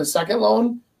close on the second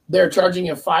loan, they're charging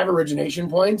you 5 origination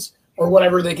points or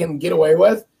whatever they can get away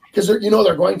with because they're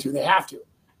going to. They have to.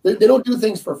 They don't do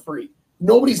things for free.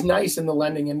 Nobody's nice in the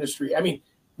lending industry. I mean,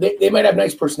 they might have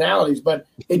nice personalities, but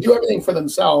they do everything for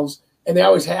themselves, and they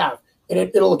always have. And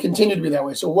it'll continue to be that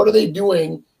way. So what are they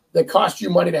doing that costs you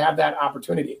money to have that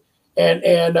opportunity?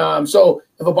 And so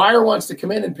if a buyer wants to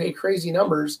come in and pay crazy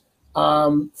numbers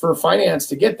for finance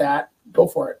to get that, go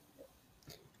for it.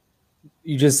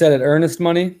 You just said it, earnest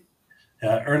money?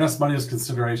 Yeah, earnest money is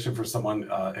consideration for someone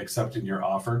accepting your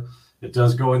offer. It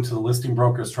does go into the listing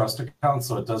broker's trust account,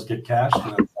 so it does get cashed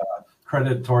and it's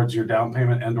credited towards your down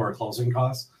payment and or closing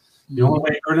costs. The only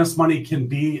way earnest money can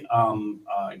be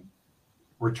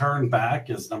returned back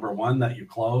is number one, that you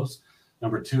close.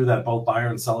 Number two, that both buyer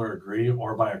and seller agree,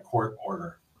 or by a court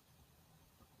order.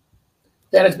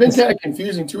 And it's been kind of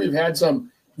confusing too. We've had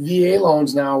some VA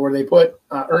loans now where they put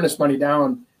earnest money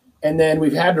down, and then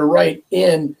we've had to write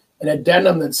in an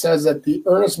addendum that says that the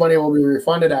earnest money will be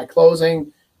refunded at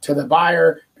closing to the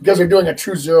buyer because they're doing a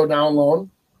true zero down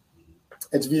loan.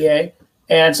 It's VA.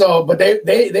 And so, but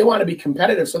they want to be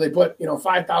competitive. So they put,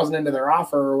 $5,000 into their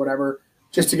offer or whatever,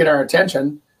 just to get our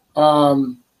attention.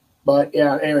 But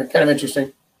yeah, anyway, kind of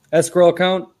interesting. Escrow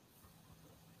account?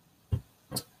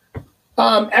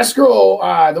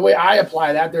 Escrow, the way I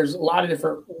apply that, there's a lot of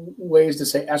different ways to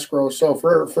say escrow. So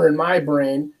for in my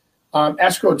brain,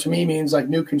 escrow to me means like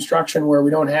new construction where we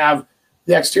don't have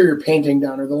the exterior painting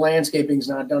done or the landscaping's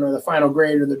not done or the final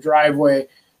grade or the driveway.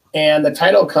 And the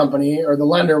title company or the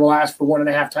lender will ask for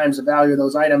 1.5 times the value of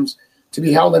those items to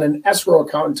be held in an escrow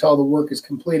account until the work is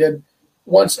completed.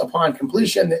 Once upon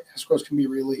completion, the escrows can be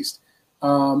released.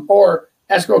 Or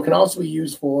escrow can also be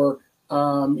used for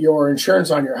your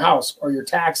insurance on your house or your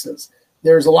taxes.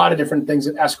 There's a lot of different things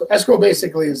that escrow. Escrow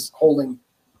basically is holding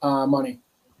money.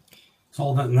 It's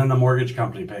holding it, and then the mortgage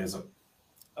company pays it.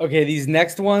 Okay, these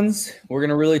next ones, we're going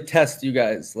to really test you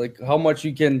guys, like how much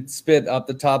you can spit up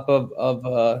the top of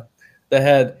the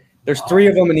head. There's 3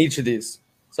 of them in each of these.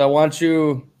 So I want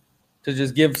you to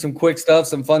just give some quick stuff,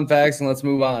 some fun facts, and let's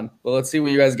move on. Well, let's see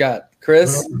what you guys got.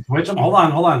 Chris? Which, hold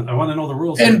on. I want to know the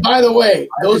rules. And by the way,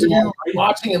 those of you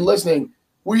watching and listening,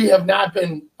 we have not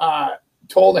been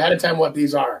told ahead of time what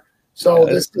these are. So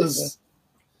this is...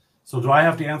 So do I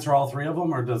have to answer all 3 of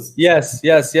them, or does... Yes.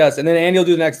 And then Andy will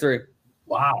do the next 3.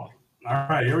 Wow. All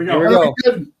right, here we go.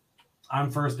 Good. I'm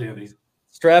first, Andy.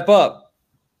 Strap up.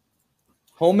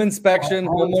 Home inspection,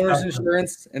 homeowner's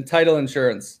insurance, and title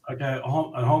insurance. Okay, a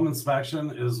home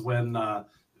inspection is when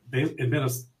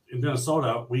in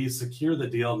Minnesota, we secure the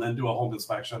deal and then do a home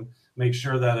inspection, make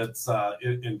sure that it's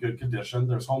in good condition.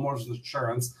 There's homeowner's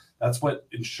insurance. That's what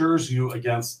insures you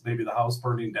against maybe the house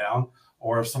burning down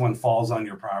or if someone falls on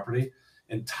your property.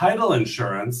 And title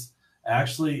insurance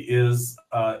actually is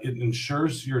it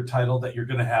insures your title that you're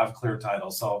going to have clear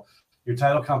title. So your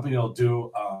title company will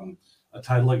do a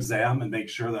title exam and make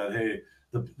sure that, hey,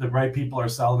 the right people are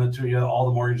selling it to you. All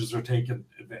the mortgages are taken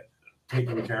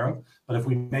care of. But if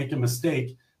we make a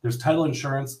mistake, there's title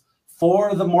insurance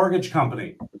for the mortgage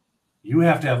company. You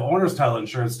have to have owner's title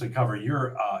insurance to cover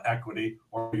your equity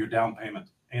or your down payment.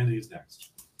 Andy's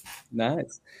next.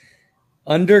 Nice.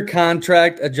 Under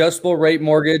contract, adjustable rate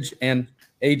mortgage, and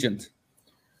agent.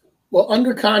 Well,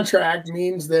 under contract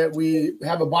means that we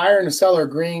have a buyer and a seller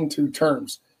agreeing to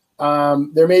terms.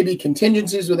 There may be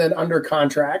contingencies within under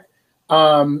contract,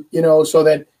 so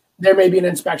that there may be an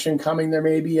inspection coming, there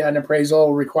may be an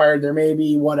appraisal required, there may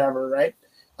be whatever, right?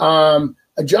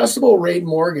 Adjustable rate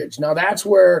mortgage. Now that's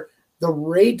where the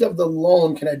rate of the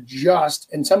loan can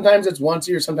adjust, and sometimes it's once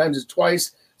a year, sometimes it's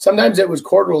twice, Sometimes it was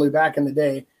quarterly back in the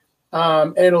day.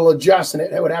 And it'll adjust, and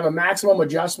it would have a maximum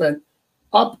adjustment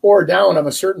up or down of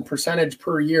a certain percentage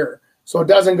per year. So it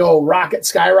doesn't go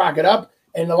skyrocket up.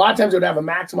 And a lot of times it would have a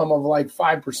maximum of like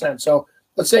 5%. So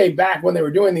let's say back when they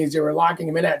were doing these, they were locking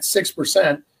them in at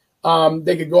 6%.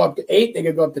 They could go up to 8, they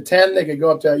could go up to 10, they could go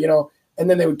up to, and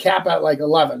then they would cap at like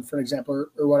 11, for example,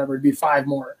 or whatever. It'd be 5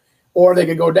 more, or they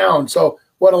could go down. So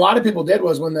what a lot of people did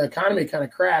was when the economy kind of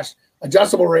crashed,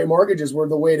 adjustable rate mortgages were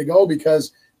the way to go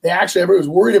because everybody was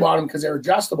worried about them because they were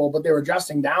adjustable, but they were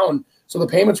adjusting down. So the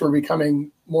payments were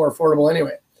becoming more affordable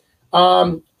anyway.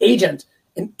 Agent.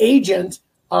 An agent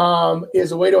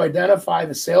is a way to identify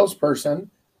the salesperson.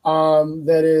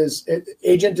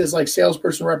 Agent is like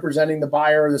salesperson representing the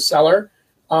buyer or the seller,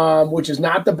 which is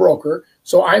not the broker.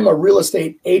 So I'm a real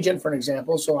estate agent, for an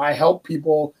example. So I help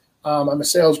people. I'm a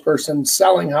salesperson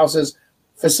selling houses,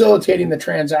 facilitating the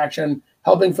transaction,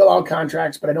 helping fill out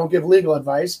contracts, but I don't give legal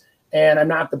advice. And I'm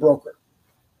not the broker.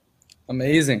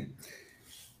 Amazing.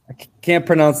 I can't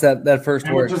pronounce that first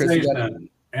word.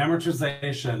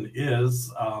 Amortization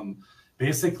is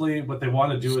basically what they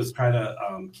want to do is try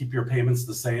to keep your payments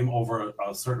the same over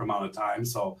a certain amount of time.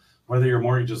 So whether your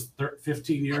mortgage is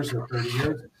 15 years or 30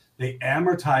 years, they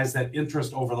amortize that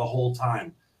interest over the whole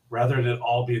time rather than it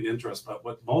all be an interest.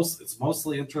 But it's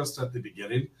mostly interest at the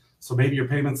beginning. So maybe your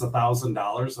payment's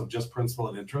 $1,000 of just principal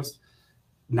and interest.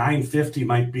 $950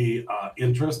 might be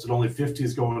interest, and only $50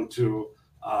 is going to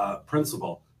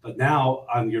principal. But now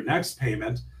on your next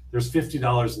payment, there's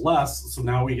 $50 less. So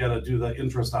now we got to do the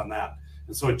interest on that.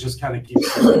 And so it just kind of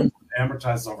keeps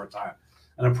amortized over time.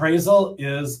 An appraisal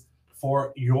is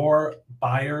for your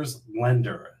buyer's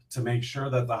lender to make sure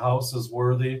that the house is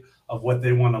worthy of what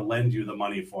they want to lend you the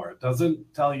money for. It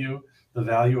doesn't tell you the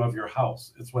value of your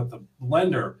house. It's what the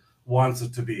lender wants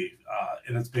it to be.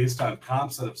 And it's based on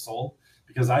comps that have sold.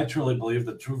 Because I truly believe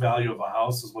the true value of a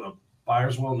house is what a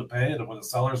buyer's willing to pay and what a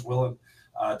seller's willing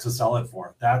to sell it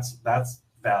for. That's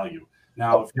value.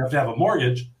 Now, if you have to have a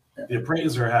mortgage, the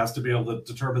appraiser has to be able to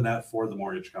determine that for the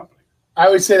mortgage company. I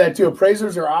would say that too.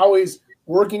 Appraisers are always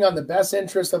working on the best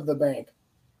interest of the bank.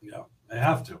 Yeah, they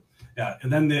have to. Yeah,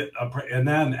 and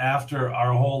then after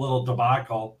our whole little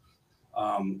debacle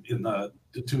in the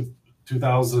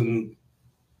 2000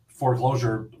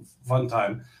 foreclosure fun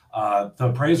time. The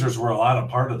appraisers were a lot of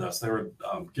part of this. They were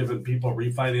giving people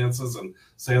refinances and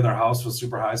saying their house was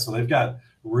super high. So they've got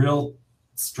real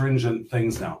stringent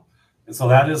things now. And so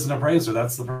that is an appraiser.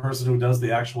 That's the person who does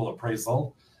the actual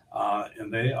appraisal.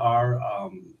 And they are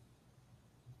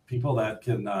people that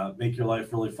can make your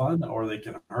life really fun or they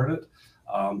can hurt it.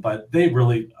 But they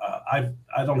really, I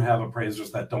don't have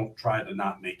appraisers that don't try to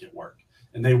not make it work.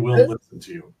 And they will listen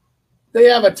to you. They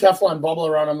have a Teflon bubble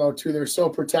around them, though, too. They're so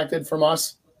protected from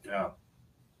us. Yeah.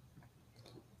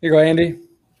 Here you go, Andy.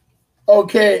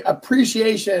 Okay,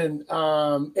 appreciation.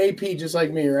 AP, just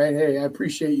like me, right? Hey, I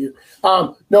appreciate you.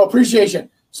 No, appreciation.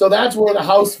 So that's where the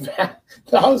house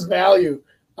value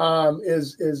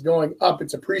is going up.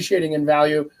 It's appreciating in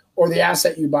value, or the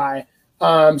asset you buy.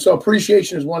 So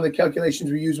appreciation is one of the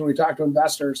calculations we use when we talk to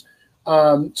investors.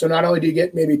 So not only do you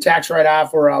get maybe tax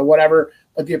write-off or whatever,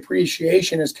 but the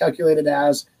appreciation is calculated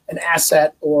as an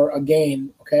asset or a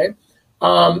gain. Okay.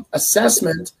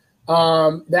 Assessment.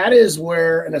 That is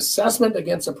where an assessment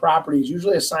against a property is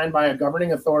usually assigned by a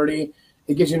governing authority.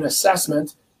 It gives you an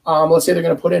assessment. Let's say they're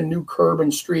going to put in new curb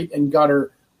and street and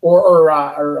gutter or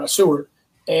a sewer,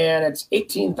 and it's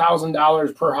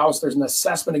 $18,000 per house. There's an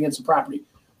assessment against the property.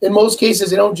 In most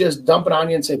cases, they don't just dump it on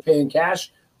you and say pay in cash.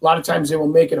 A lot of times they will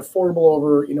make it affordable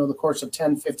over, the course of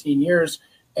 10, 15 years,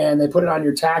 and they put it on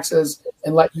your taxes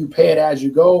and let you pay it as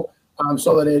you go,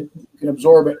 so that you can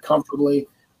absorb it comfortably.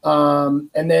 And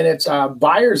then it's a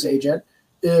buyer's agent.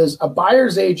 Is a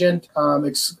buyer's agent, I'm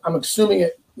assuming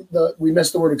we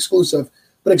missed the word exclusive,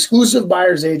 but exclusive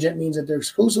buyer's agent means that they're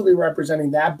exclusively representing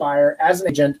that buyer as an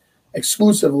agent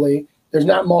exclusively. There's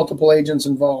not multiple agents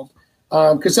involved.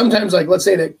 Because sometimes, like, let's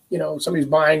say that, somebody's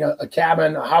buying a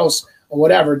cabin, a house, or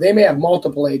whatever, they may have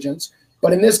multiple agents.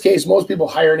 But in this case, most people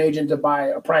hire an agent to buy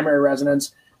a primary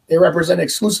residence. They represent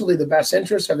exclusively the best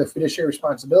interests, have the fiduciary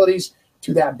responsibilities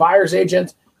to that buyer's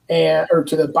agent or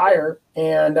to the buyer,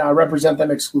 and represent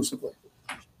them exclusively.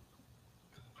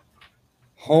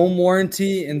 Home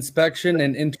warranty, inspection,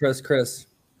 and interest, Chris.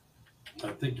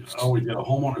 I think, we did a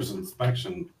homeowner's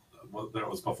inspection. There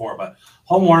was before, but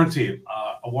home warranty.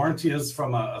 A warranty is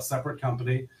from a separate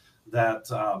company that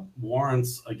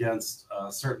warrants against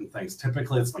certain things.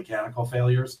 Typically, it's mechanical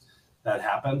failures that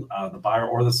happen. The buyer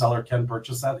or the seller can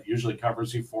purchase that. It usually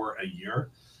covers you for a year,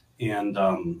 and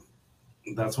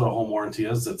that's what a home warranty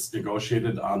is. It's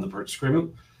negotiated on the purchase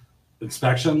agreement.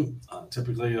 inspection.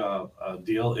 Typically, a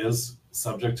deal is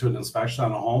subject to an inspection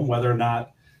on a home. Whether or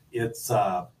not it's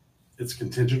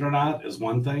contingent or not is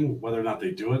one thing. Whether or not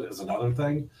they do it is another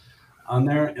thing on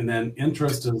there. And then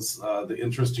interest is the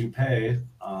interest you pay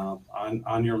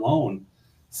on your loan.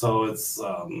 So it's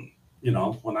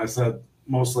when I said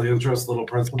mostly interest, little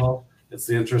principal, it's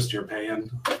the interest you're paying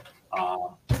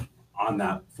on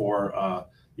that for.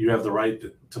 You have the right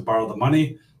to borrow the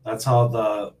money. That's how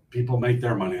the people make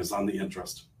their money, is on the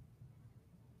interest.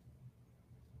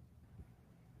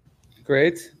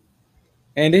 Great.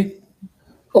 Andy?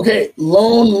 Okay,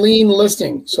 loan lien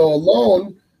listing. So a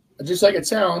loan, just like it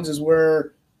sounds, is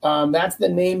where that's the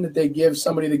name that they give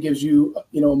somebody that gives you,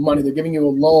 money. They're giving you a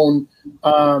loan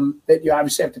that you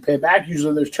obviously have to pay back.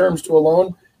 Usually there's terms to a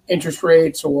loan, interest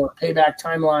rates or payback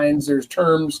timelines. There's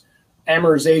terms,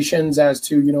 amortizations as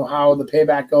to, how the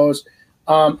payback goes.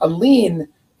 A lien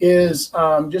is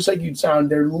just like you'd sound,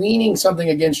 they're leaning something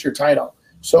against your title.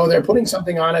 So they're putting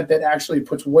something on it that actually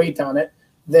puts weight on it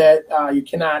that you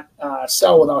cannot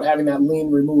sell without having that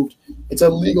lien removed. It's a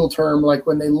legal term, like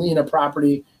when they lien a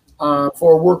property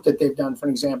for work that they've done, for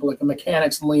example, like a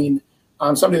mechanic's lien.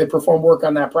 Somebody that performed work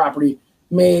on that property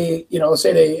may, let's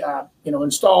say they,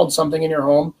 installed something in your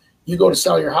home. You go to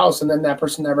sell your house and then that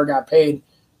person never got paid.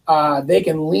 They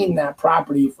can lien that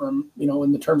property from,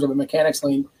 in the terms of a mechanic's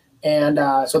lien, and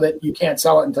so that you can't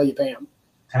sell it until you pay them.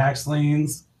 Tax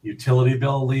liens, Utility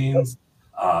bill liens,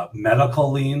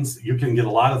 medical liens. You can get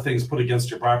a lot of things put against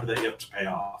your property that you have to pay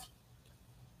off.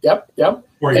 Yep.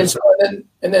 And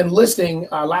then listing.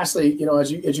 Lastly,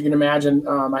 as you can imagine,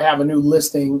 I have a new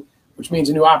listing, which means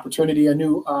a new opportunity, a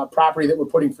new property that we're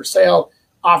putting for sale,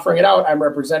 offering it out. I'm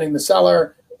representing the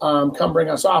seller. Come bring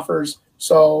us offers.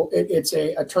 So it's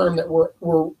a term that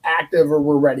we're active or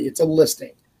we're ready. It's a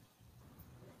listing.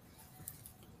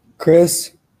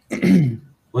 Chris.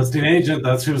 Listing agent,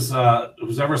 that's who's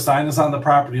ever signed us on the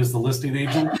property is the listing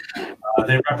agent.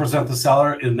 They represent the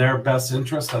seller in their best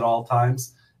interest at all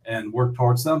times and work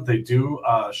towards them. They do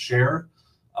share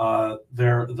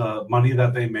the money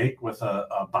that they make with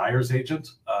a buyer's agent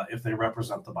if they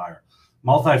represent the buyer.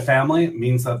 Multifamily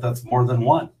means that that's more than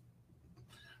one.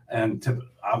 And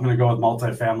I'm going to go with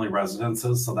multifamily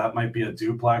residences. So that might be a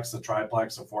duplex, a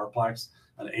triplex, a fourplex,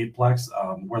 an eightplex,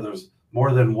 where there's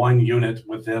more than one unit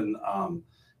within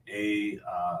a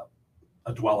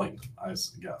dwelling, I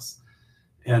guess.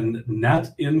 And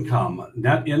net income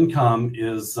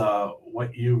is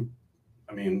what you,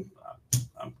 I'm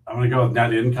going to go with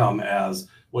net income as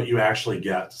what you actually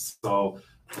get. So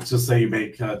let's just say you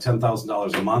make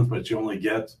 $10,000 a month, but you only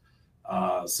get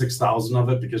 6,000 of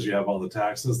it because you have all the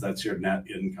taxes. That's your net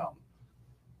income.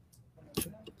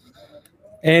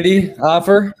 Andy,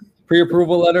 offer,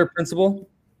 pre-approval letter, principal.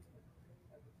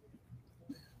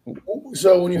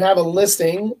 So when you have a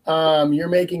listing, you're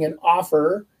making an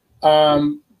offer,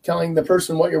 telling the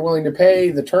person what you're willing to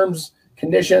pay, the terms,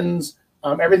 conditions,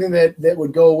 everything that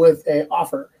would go with a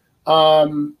offer.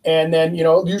 And then,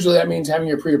 usually that means having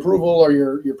your pre-approval or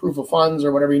your proof of funds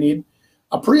or whatever you need.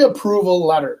 A pre-approval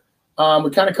letter.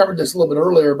 We kind of covered this a little bit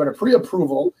earlier, but a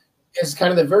pre-approval is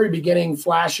kind of the very beginning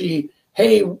flashy,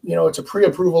 hey, it's a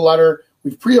pre-approval letter.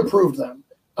 We've pre-approved them.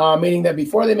 Meaning that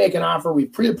before they make an offer, we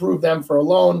pre-approve them for a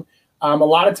loan. A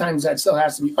lot of times that still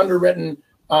has to be underwritten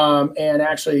and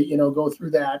actually, go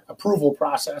through that approval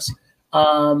process.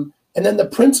 And then a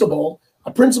principal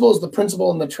is the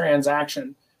principal in the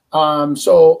transaction.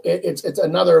 So it's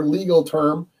another legal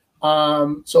term.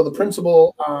 So the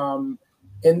principal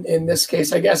in this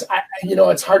case, I guess,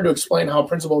 it's hard to explain how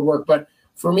principal would work. But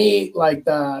for me, like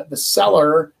the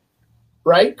seller,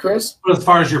 right, Chris? But as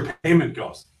far as your payment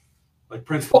goes. Like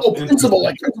principal. Oh,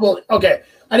 principal. Okay.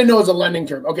 I didn't know it was a lending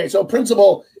term. Okay. So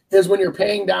principal is when you're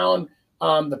paying down,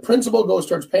 the principal goes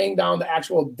towards paying down the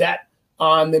actual debt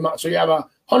on the amount. So you have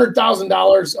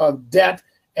 $100,000 of debt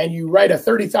and you write a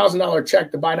 $30,000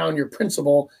 check to buy down your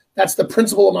principal. That's the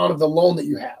principal amount of the loan that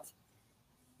you have.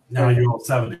 Now you owe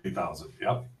 $70,000.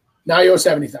 Yep. Now you owe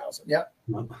 $70,000. Yep.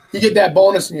 You get that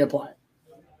bonus and you apply.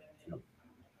 Yep.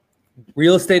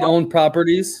 Real estate owned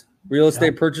properties. Real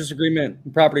estate purchase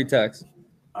agreement, property tax.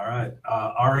 All right.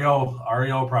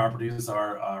 REO properties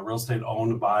are real estate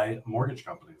owned by mortgage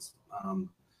companies.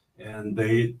 And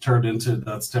they turned into,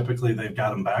 that's typically they've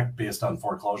got them back based on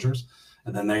foreclosures.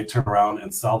 And then they turn around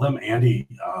and sell them. Andy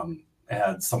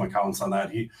had some accounts on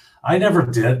that. I never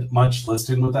did much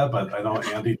listing with that, but I know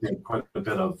Andy did quite a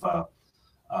bit of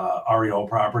REO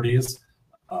properties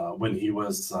when he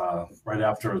was right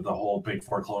after the whole big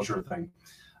foreclosure thing.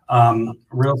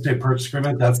 Real estate purchase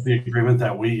agreement, that's the agreement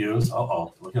that we use.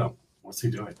 Look at him. What's he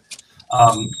doing?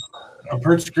 A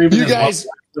purchase agreement.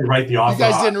 write the offer. You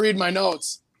guys off. didn't read my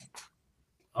notes.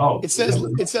 Oh, It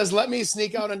says let me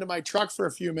sneak out into my truck for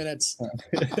a few minutes.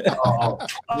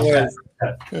 Okay.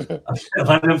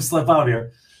 Let him slip out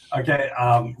here. Okay.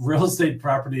 Real estate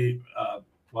property,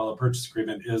 a purchase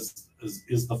agreement is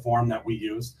the form that we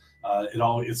use.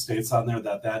 It states on there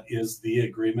that is the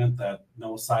agreement, that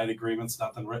no side agreements,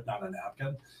 nothing written on a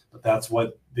napkin, but that's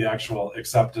what the actual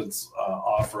acceptance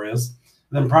offer is.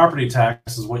 And then property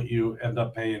tax is what you end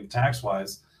up paying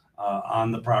tax-wise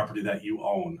on the property that you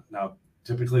own. Now,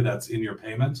 typically that's in your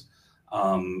payment.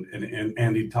 And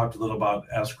Andy talked a little about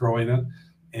escrowing it.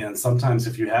 And sometimes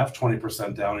if you have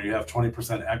 20% down or you have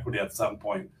 20% equity at some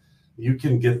point, you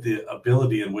can get the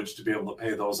ability in which to be able to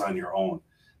pay those on your own.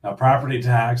 Now, property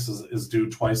tax is due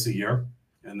twice a year,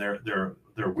 and they're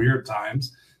weird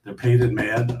times. They're paid in May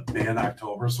and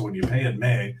October. So when you pay in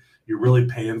May, you're really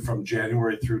paying from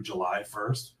January through July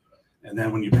 1st. And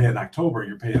then when you pay in October,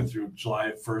 you're paying through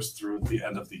July 1st through the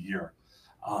end of the year.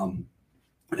 And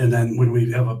then when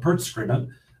we have a purchase agreement,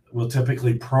 we'll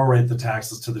typically prorate the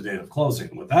taxes to the date of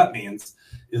closing. What that means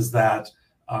is that,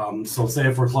 so say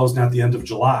if we're closing at the end of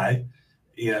July,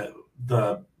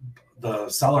 the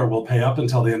seller will pay up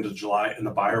until the end of July and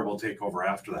the buyer will take over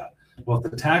after that. Well,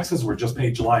 if the taxes were just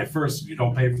paid July 1st, you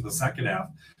don't pay for the second half,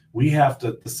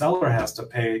 the seller has to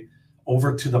pay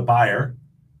over to the buyer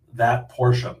that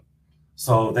portion.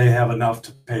 So they have enough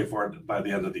to pay for it by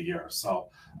the end of the year. So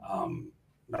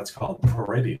that's called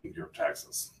prorating your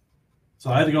taxes.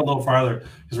 So I had to go a little farther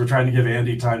because we're trying to give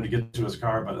Andy time to get to his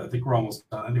car, but I think we're almost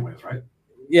done anyways, right?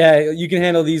 Yeah, you can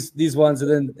handle these ones, and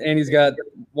then Andy's got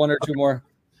one or two more.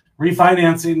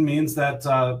 Refinancing means that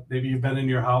maybe you've been in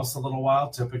your house a little while.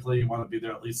 Typically, you want to be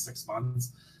there at least 6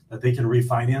 months, that they can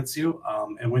refinance you.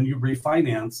 And when you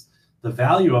refinance, the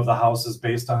value of the house is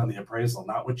based on the appraisal,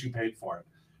 not what you paid for it.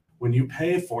 When you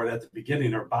pay for it at the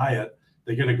beginning or buy it,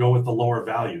 they're going to go with the lower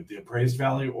value, the appraised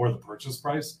value or the purchase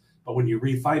price. But when you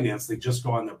refinance, they just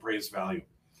go on the appraised value.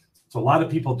 So a lot of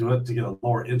people do it to get a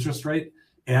lower interest rate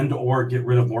and or get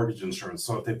rid of mortgage insurance.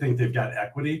 So if they think they've got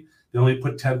equity, they only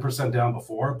put 10% down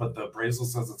before, but the appraisal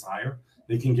says it's higher,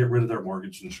 they can get rid of their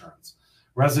mortgage insurance.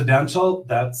 Residential,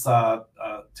 that's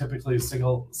typically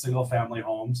single family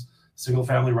homes, single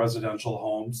family residential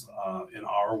homes in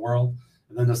our world.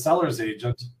 And then the seller's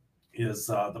agent is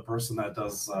the person that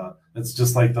does, it's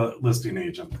just like the listing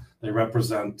agent. They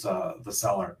represent the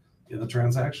seller in the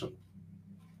transaction.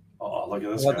 Oh, look at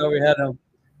this. I thought we had him.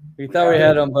 We thought we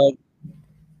had him, but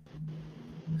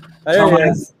there he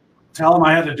is. Tell him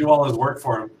I had to do all his work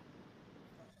for him.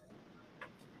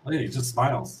 Look, he just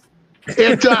smiles.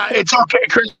 It's okay,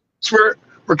 Chris. We're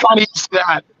kind of used to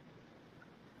that.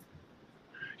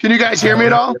 Can you guys hear me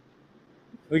at all?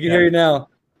 We can hear you now.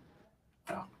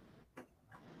 Yeah.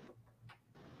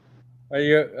 Are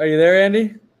you there,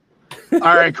 Andy?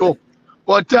 All right, cool.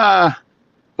 What did I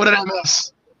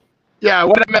miss? Yeah,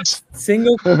 what did I miss?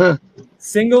 Single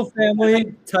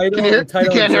family title. You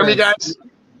can't hear me, guys?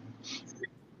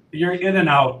 You're in and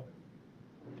out.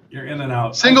 You're in and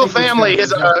out. Single family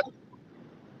is a.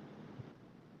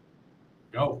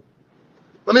 Go.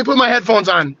 Let me put my headphones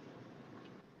on.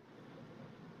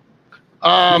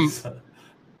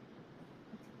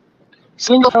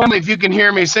 Single family, if you can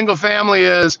hear me, single family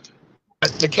is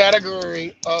the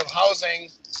category of housing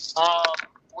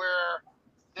where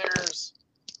there's.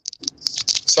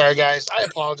 Sorry, guys. I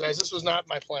apologize. This was not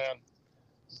my plan.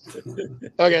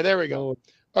 Okay, there we go.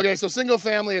 Okay, so single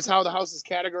family is how the house is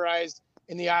categorized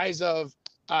in the eyes of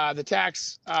the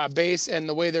tax base and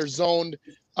the way they're zoned.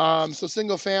 So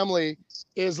single family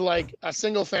is like a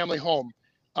single family home.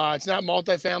 It's not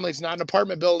multifamily. It's not an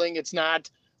apartment building. It's not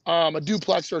a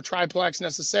duplex or a triplex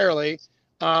necessarily.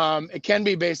 It can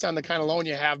be based on the kind of loan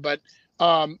you have, but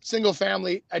single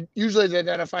family usually is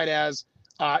identified as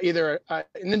either an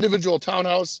individual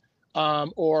townhouse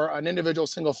or an individual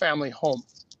single family home.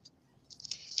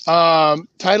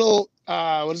 Title,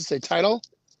 what does it say? Title?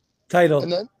 Title.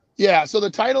 And then, yeah, so the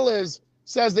title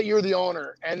says that you're the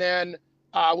owner. And then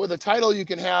with a title, you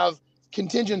can have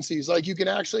contingencies. Like you can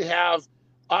actually have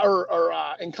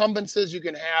encumbrances. You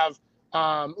can have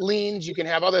liens. You can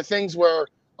have other things where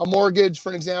a mortgage,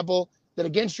 for example, that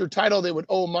against your title, they would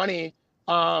owe money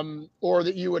or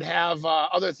that you would have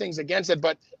other things against it.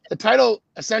 But the title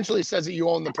essentially says that you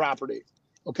own the property.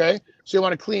 Okay. So you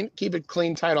want to keep it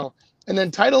clean title. And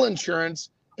then title insurance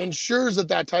ensures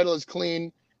that title is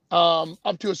clean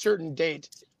up to a certain date.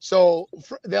 So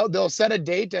they'll set a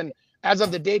date, and as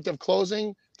of the date of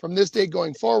closing, from this date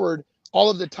going forward, all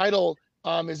of the title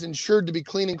is insured to be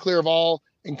clean and clear of all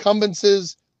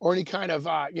encumbrances or any kind of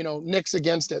nicks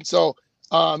against it. So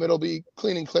it'll be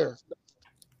clean and clear.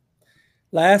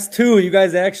 Last two, you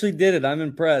guys actually did it. I'm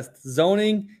impressed.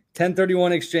 Zoning,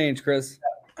 1031 exchange, Chris.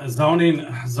 Zoning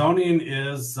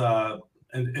is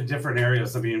in different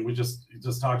areas. I mean, we just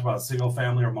talked about single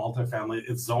family or multifamily.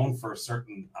 It's zoned for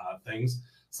certain things.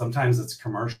 Sometimes it's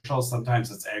commercial,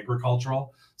 sometimes it's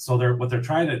agricultural. So what they're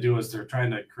trying to do is they're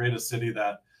trying to create a city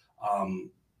that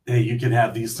hey, you can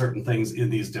have these certain things in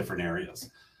these different areas.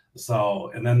 So,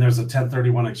 and then there's a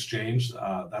 1031 exchange.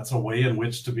 That's a way in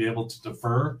which to be able to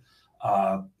defer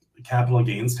capital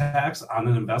gains tax on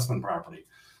an investment property.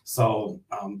 So,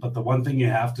 but the one thing you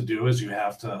have to do is you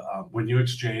have to, when you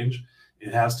exchange,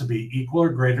 it has to be equal or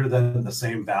greater than the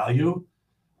same value,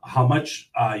 how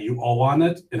much you owe on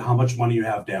it, and how much money you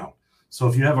have down. So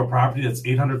if you have a property that's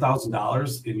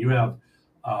 $800,000 and you have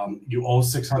you owe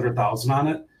 $600,000 on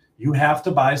it, you have to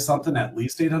buy something at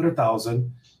least $800,000.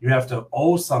 You have to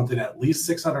owe something at least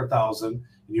 $600,000, and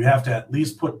you have to at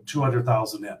least put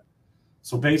 $200,000 in.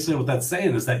 So basically, what that's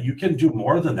saying is that you can do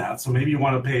more than that. So maybe you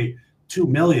want to pay $2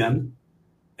 million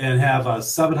and have a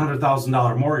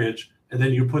 $700,000 mortgage, and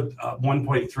then you put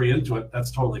 1.3 into it. That's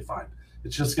totally fine.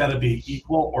 It's just got to be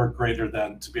equal or greater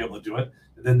than to be able to do it.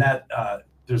 And then that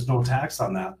there's no tax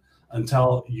on that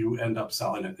until you end up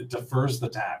selling it. It defers the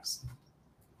tax.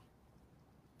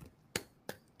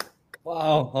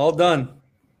 Wow, all done.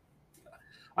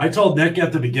 I told Nick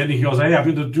at the beginning, he goes, hey, I'm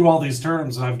going to do all these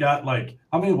terms, and I've got like,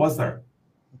 how many was there?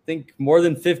 I think more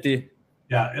than 50.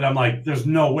 Yeah, and I'm like, there's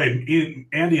no way.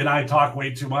 Andy and I talk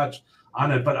way too much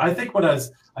on it. But I think what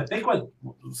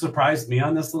surprised me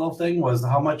on this little thing was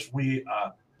how much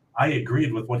I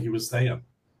agreed with what he was saying.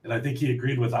 And I think he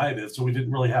agreed with I did, so we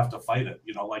didn't really have to fight it,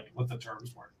 like what the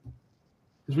terms were.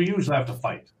 Because we usually have to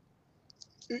fight.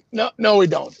 No, we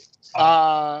don't. You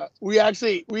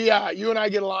and I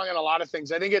get along on a lot of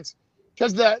things. I think it's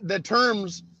because the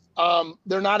terms,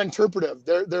 they're not interpretive.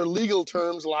 They're legal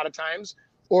terms a lot of times,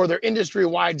 or they're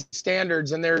industry-wide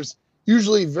standards, and there's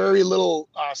usually very little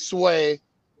sway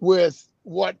with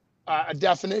what a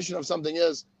definition of something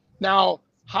is. Now,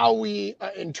 how we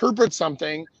interpret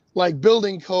something like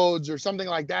building codes or something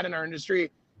like that in our industry,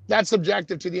 that's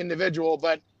subjective to the individual,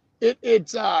 but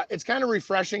it's kind of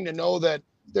refreshing to know that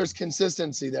there's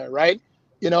consistency there, right?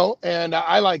 And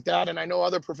I like that, and I know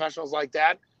other professionals like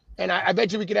that. And I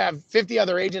bet you we could have 50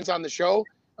 other agents on the show,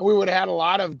 and we would have had a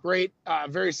lot of great,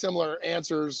 very similar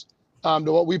answers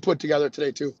to what we put together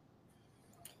today too.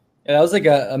 Yeah, that was like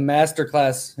a master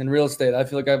class in real estate. I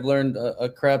feel like I've learned a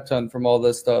crap ton from all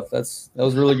this stuff. That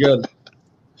was really good.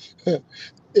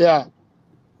 Yeah.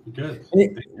 Good.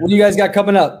 What do you guys got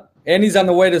coming up? Andy's on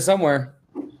the way to somewhere.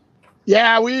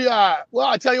 Yeah, well,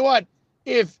 I tell you what,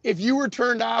 if you were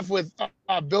turned off with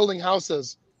building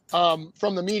houses from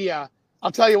the media,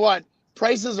 I'll tell you what,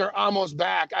 prices are almost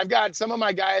back. I've got some of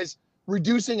my guys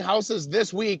reducing houses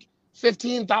this week,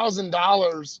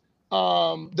 $15,000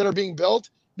 that are being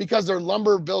built because their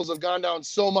lumber bills have gone down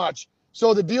so much.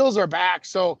 So the deals are back.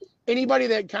 So anybody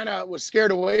that kind of was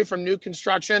scared away from new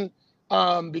construction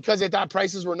because they thought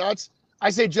prices were nuts,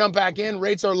 I say jump back in.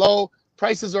 Rates are low,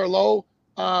 prices are low.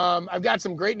 I've got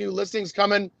some great new listings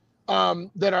coming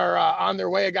that are on their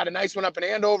way. I got a nice one up in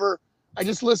Andover. I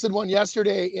just listed one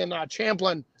yesterday in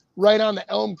Champlin, right on the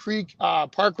Elm Creek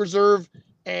Park Reserve,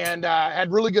 and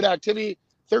had really good activity.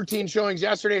 13 showings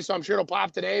yesterday, so I'm sure it'll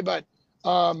pop today. But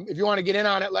if you want to get in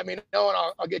on it, let me know, and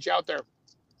I'll get you out there.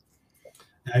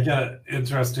 I got an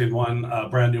interesting one,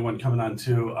 brand new one coming on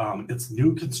too. It's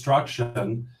new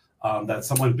construction that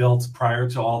someone built prior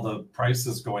to all the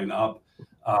prices going up,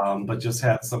 but just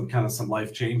had some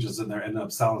life changes in there. Ended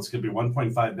up selling. It's going to be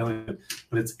 $1.5 million,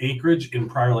 but it's acreage in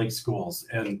Prior Lake schools,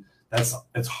 and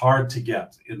it's hard to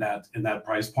get in that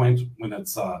price point when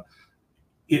it's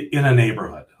in a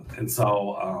neighborhood. And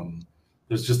so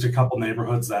there's just a couple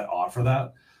neighborhoods that offer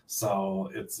that. So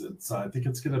it's I think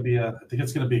it's gonna be a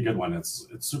good one. It's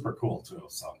super cool too.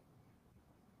 So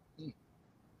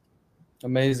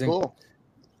amazing. Cool.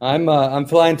 I'm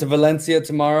flying to Valencia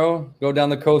tomorrow. Go down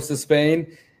the coast of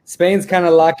Spain. Spain's kind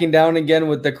of locking down again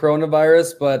with the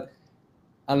coronavirus, but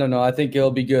I don't know. I think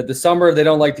it'll be good. The summer, they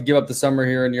don't like to give up the summer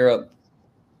here in Europe.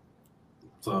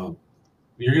 So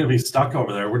you're gonna be stuck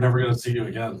over there. We're never gonna see you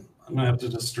again. I'm gonna have to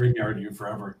just StreamYard you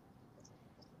forever.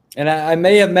 And I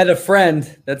may have met a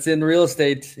friend that's in real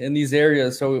estate in these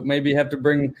areas, so maybe have to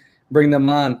bring them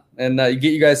on and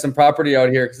get you guys some property out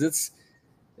here because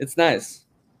it's nice.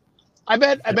 I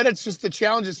bet it's just the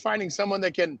challenge is finding someone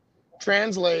that can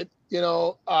translate,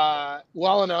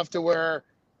 well enough to where,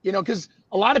 because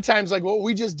a lot of times, like what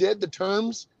we just did, the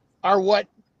terms are what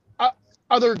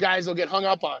other guys will get hung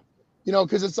up on,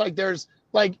 because it's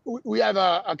like we have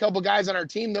a couple guys on our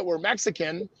team that were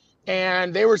Mexican,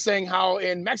 And they were saying how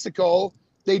in Mexico,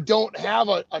 they don't have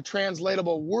a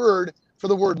translatable word for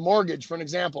the word mortgage, for an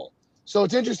example. So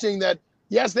it's interesting that,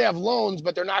 yes, they have loans,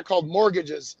 but they're not called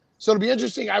mortgages. So it'll be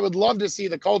interesting. I would love to see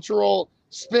the cultural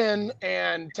spin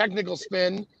and technical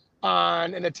spin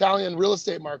on an Italian real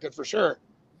estate market for sure.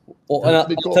 Well, and I'll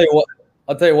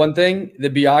tell you one thing, the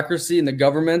bureaucracy in the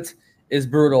government is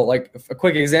brutal. Like a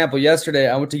quick example, yesterday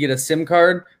I went to get a SIM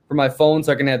card for my phone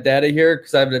so I can have data here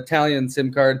because I have an Italian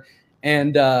SIM card.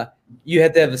 And you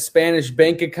have to have a Spanish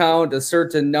bank account, a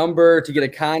certain number to get a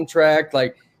contract.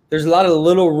 Like there's a lot of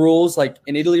little rules. Like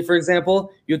in Italy, for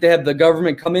example, you have to have the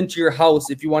government come into your house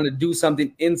if you want to do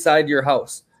something inside your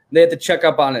house. They have to check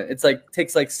up on it. It's like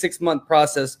takes like 6-month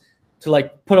process to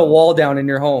like put a wall down in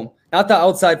your home, not the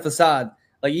outside facade,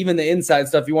 like even the inside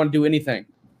stuff. You want to do anything.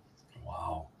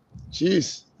 Wow.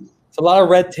 Jeez. It's a lot of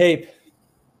red tape.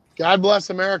 God bless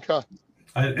America.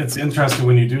 It's interesting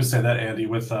when you do say that, Andy,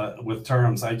 with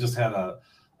terms. I just had a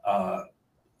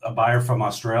buyer from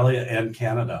Australia and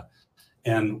Canada,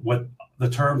 and what the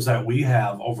terms that we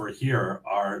have over here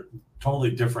are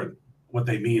totally different what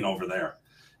they mean over there.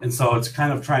 And so it's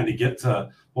kind of trying to get to,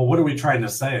 well, what are we trying to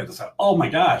say? And it's like, oh my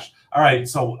gosh. All right.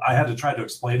 So I had to try to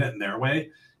explain it in their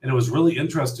way. And it was really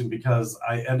interesting because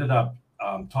I ended up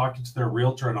talking to their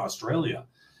realtor in Australia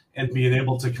and being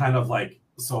able to kind of like,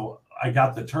 so I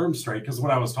got the term straight because when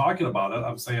I was talking about it,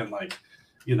 I'm saying like,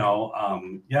 you know,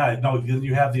 yeah, no,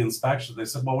 you have the inspection. They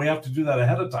said, well, we have to do that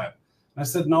ahead of time. And I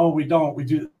said, no, we don't. We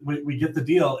get the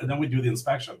deal and then we do the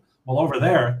inspection. Well, over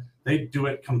there, they do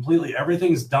it completely.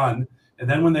 Everything's done. And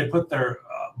then when they put their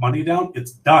money down,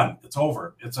 it's done. It's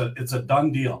over. It's a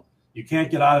done deal. You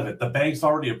can't get out of it. The bank's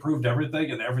already approved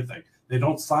everything and everything. They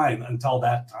don't sign until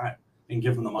that time and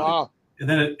give them the money. Wow. And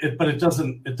then it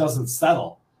doesn't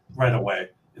settle right away.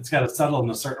 It's got to settle in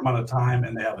a certain amount of time,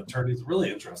 and they have attorneys.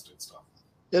 Really interesting stuff.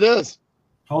 It is.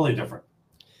 Totally different.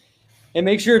 And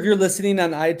make sure if you're listening on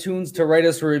iTunes to write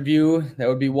us a review. That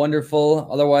would be wonderful.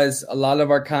 Otherwise, a lot of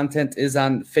our content is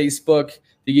on Facebook.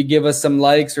 If you could give us some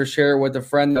likes or share it with a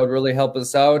friend, that would really help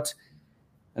us out.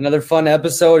 Another fun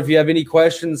episode. If you have any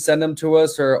questions, send them to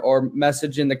us or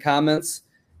message in the comments.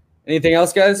 Anything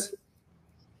else, guys?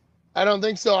 I don't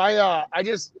think so. I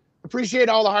just appreciate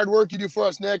all the hard work you do for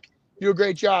us, Nick. You do a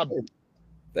great job.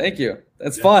 Thank you.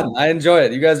 That's fun. I enjoy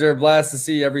it. You guys are a blast to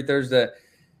see every Thursday.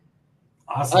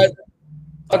 Awesome. All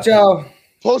right. Ciao.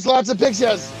 Post lots of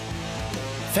pictures.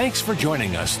 Thanks for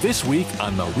joining us this week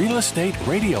on the Real Estate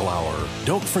Radio Hour.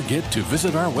 Don't forget to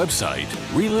visit our website,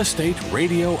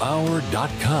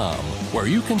 realestateradiohour.com, where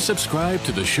you can subscribe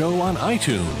to the show on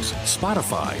iTunes,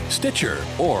 Spotify, Stitcher,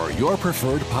 or your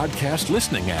preferred podcast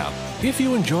listening app. If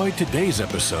you enjoyed today's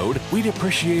episode, we'd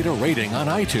appreciate a rating on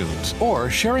iTunes or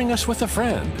sharing us with a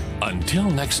friend. Until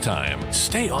next time,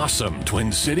 stay awesome,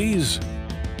 Twin Cities.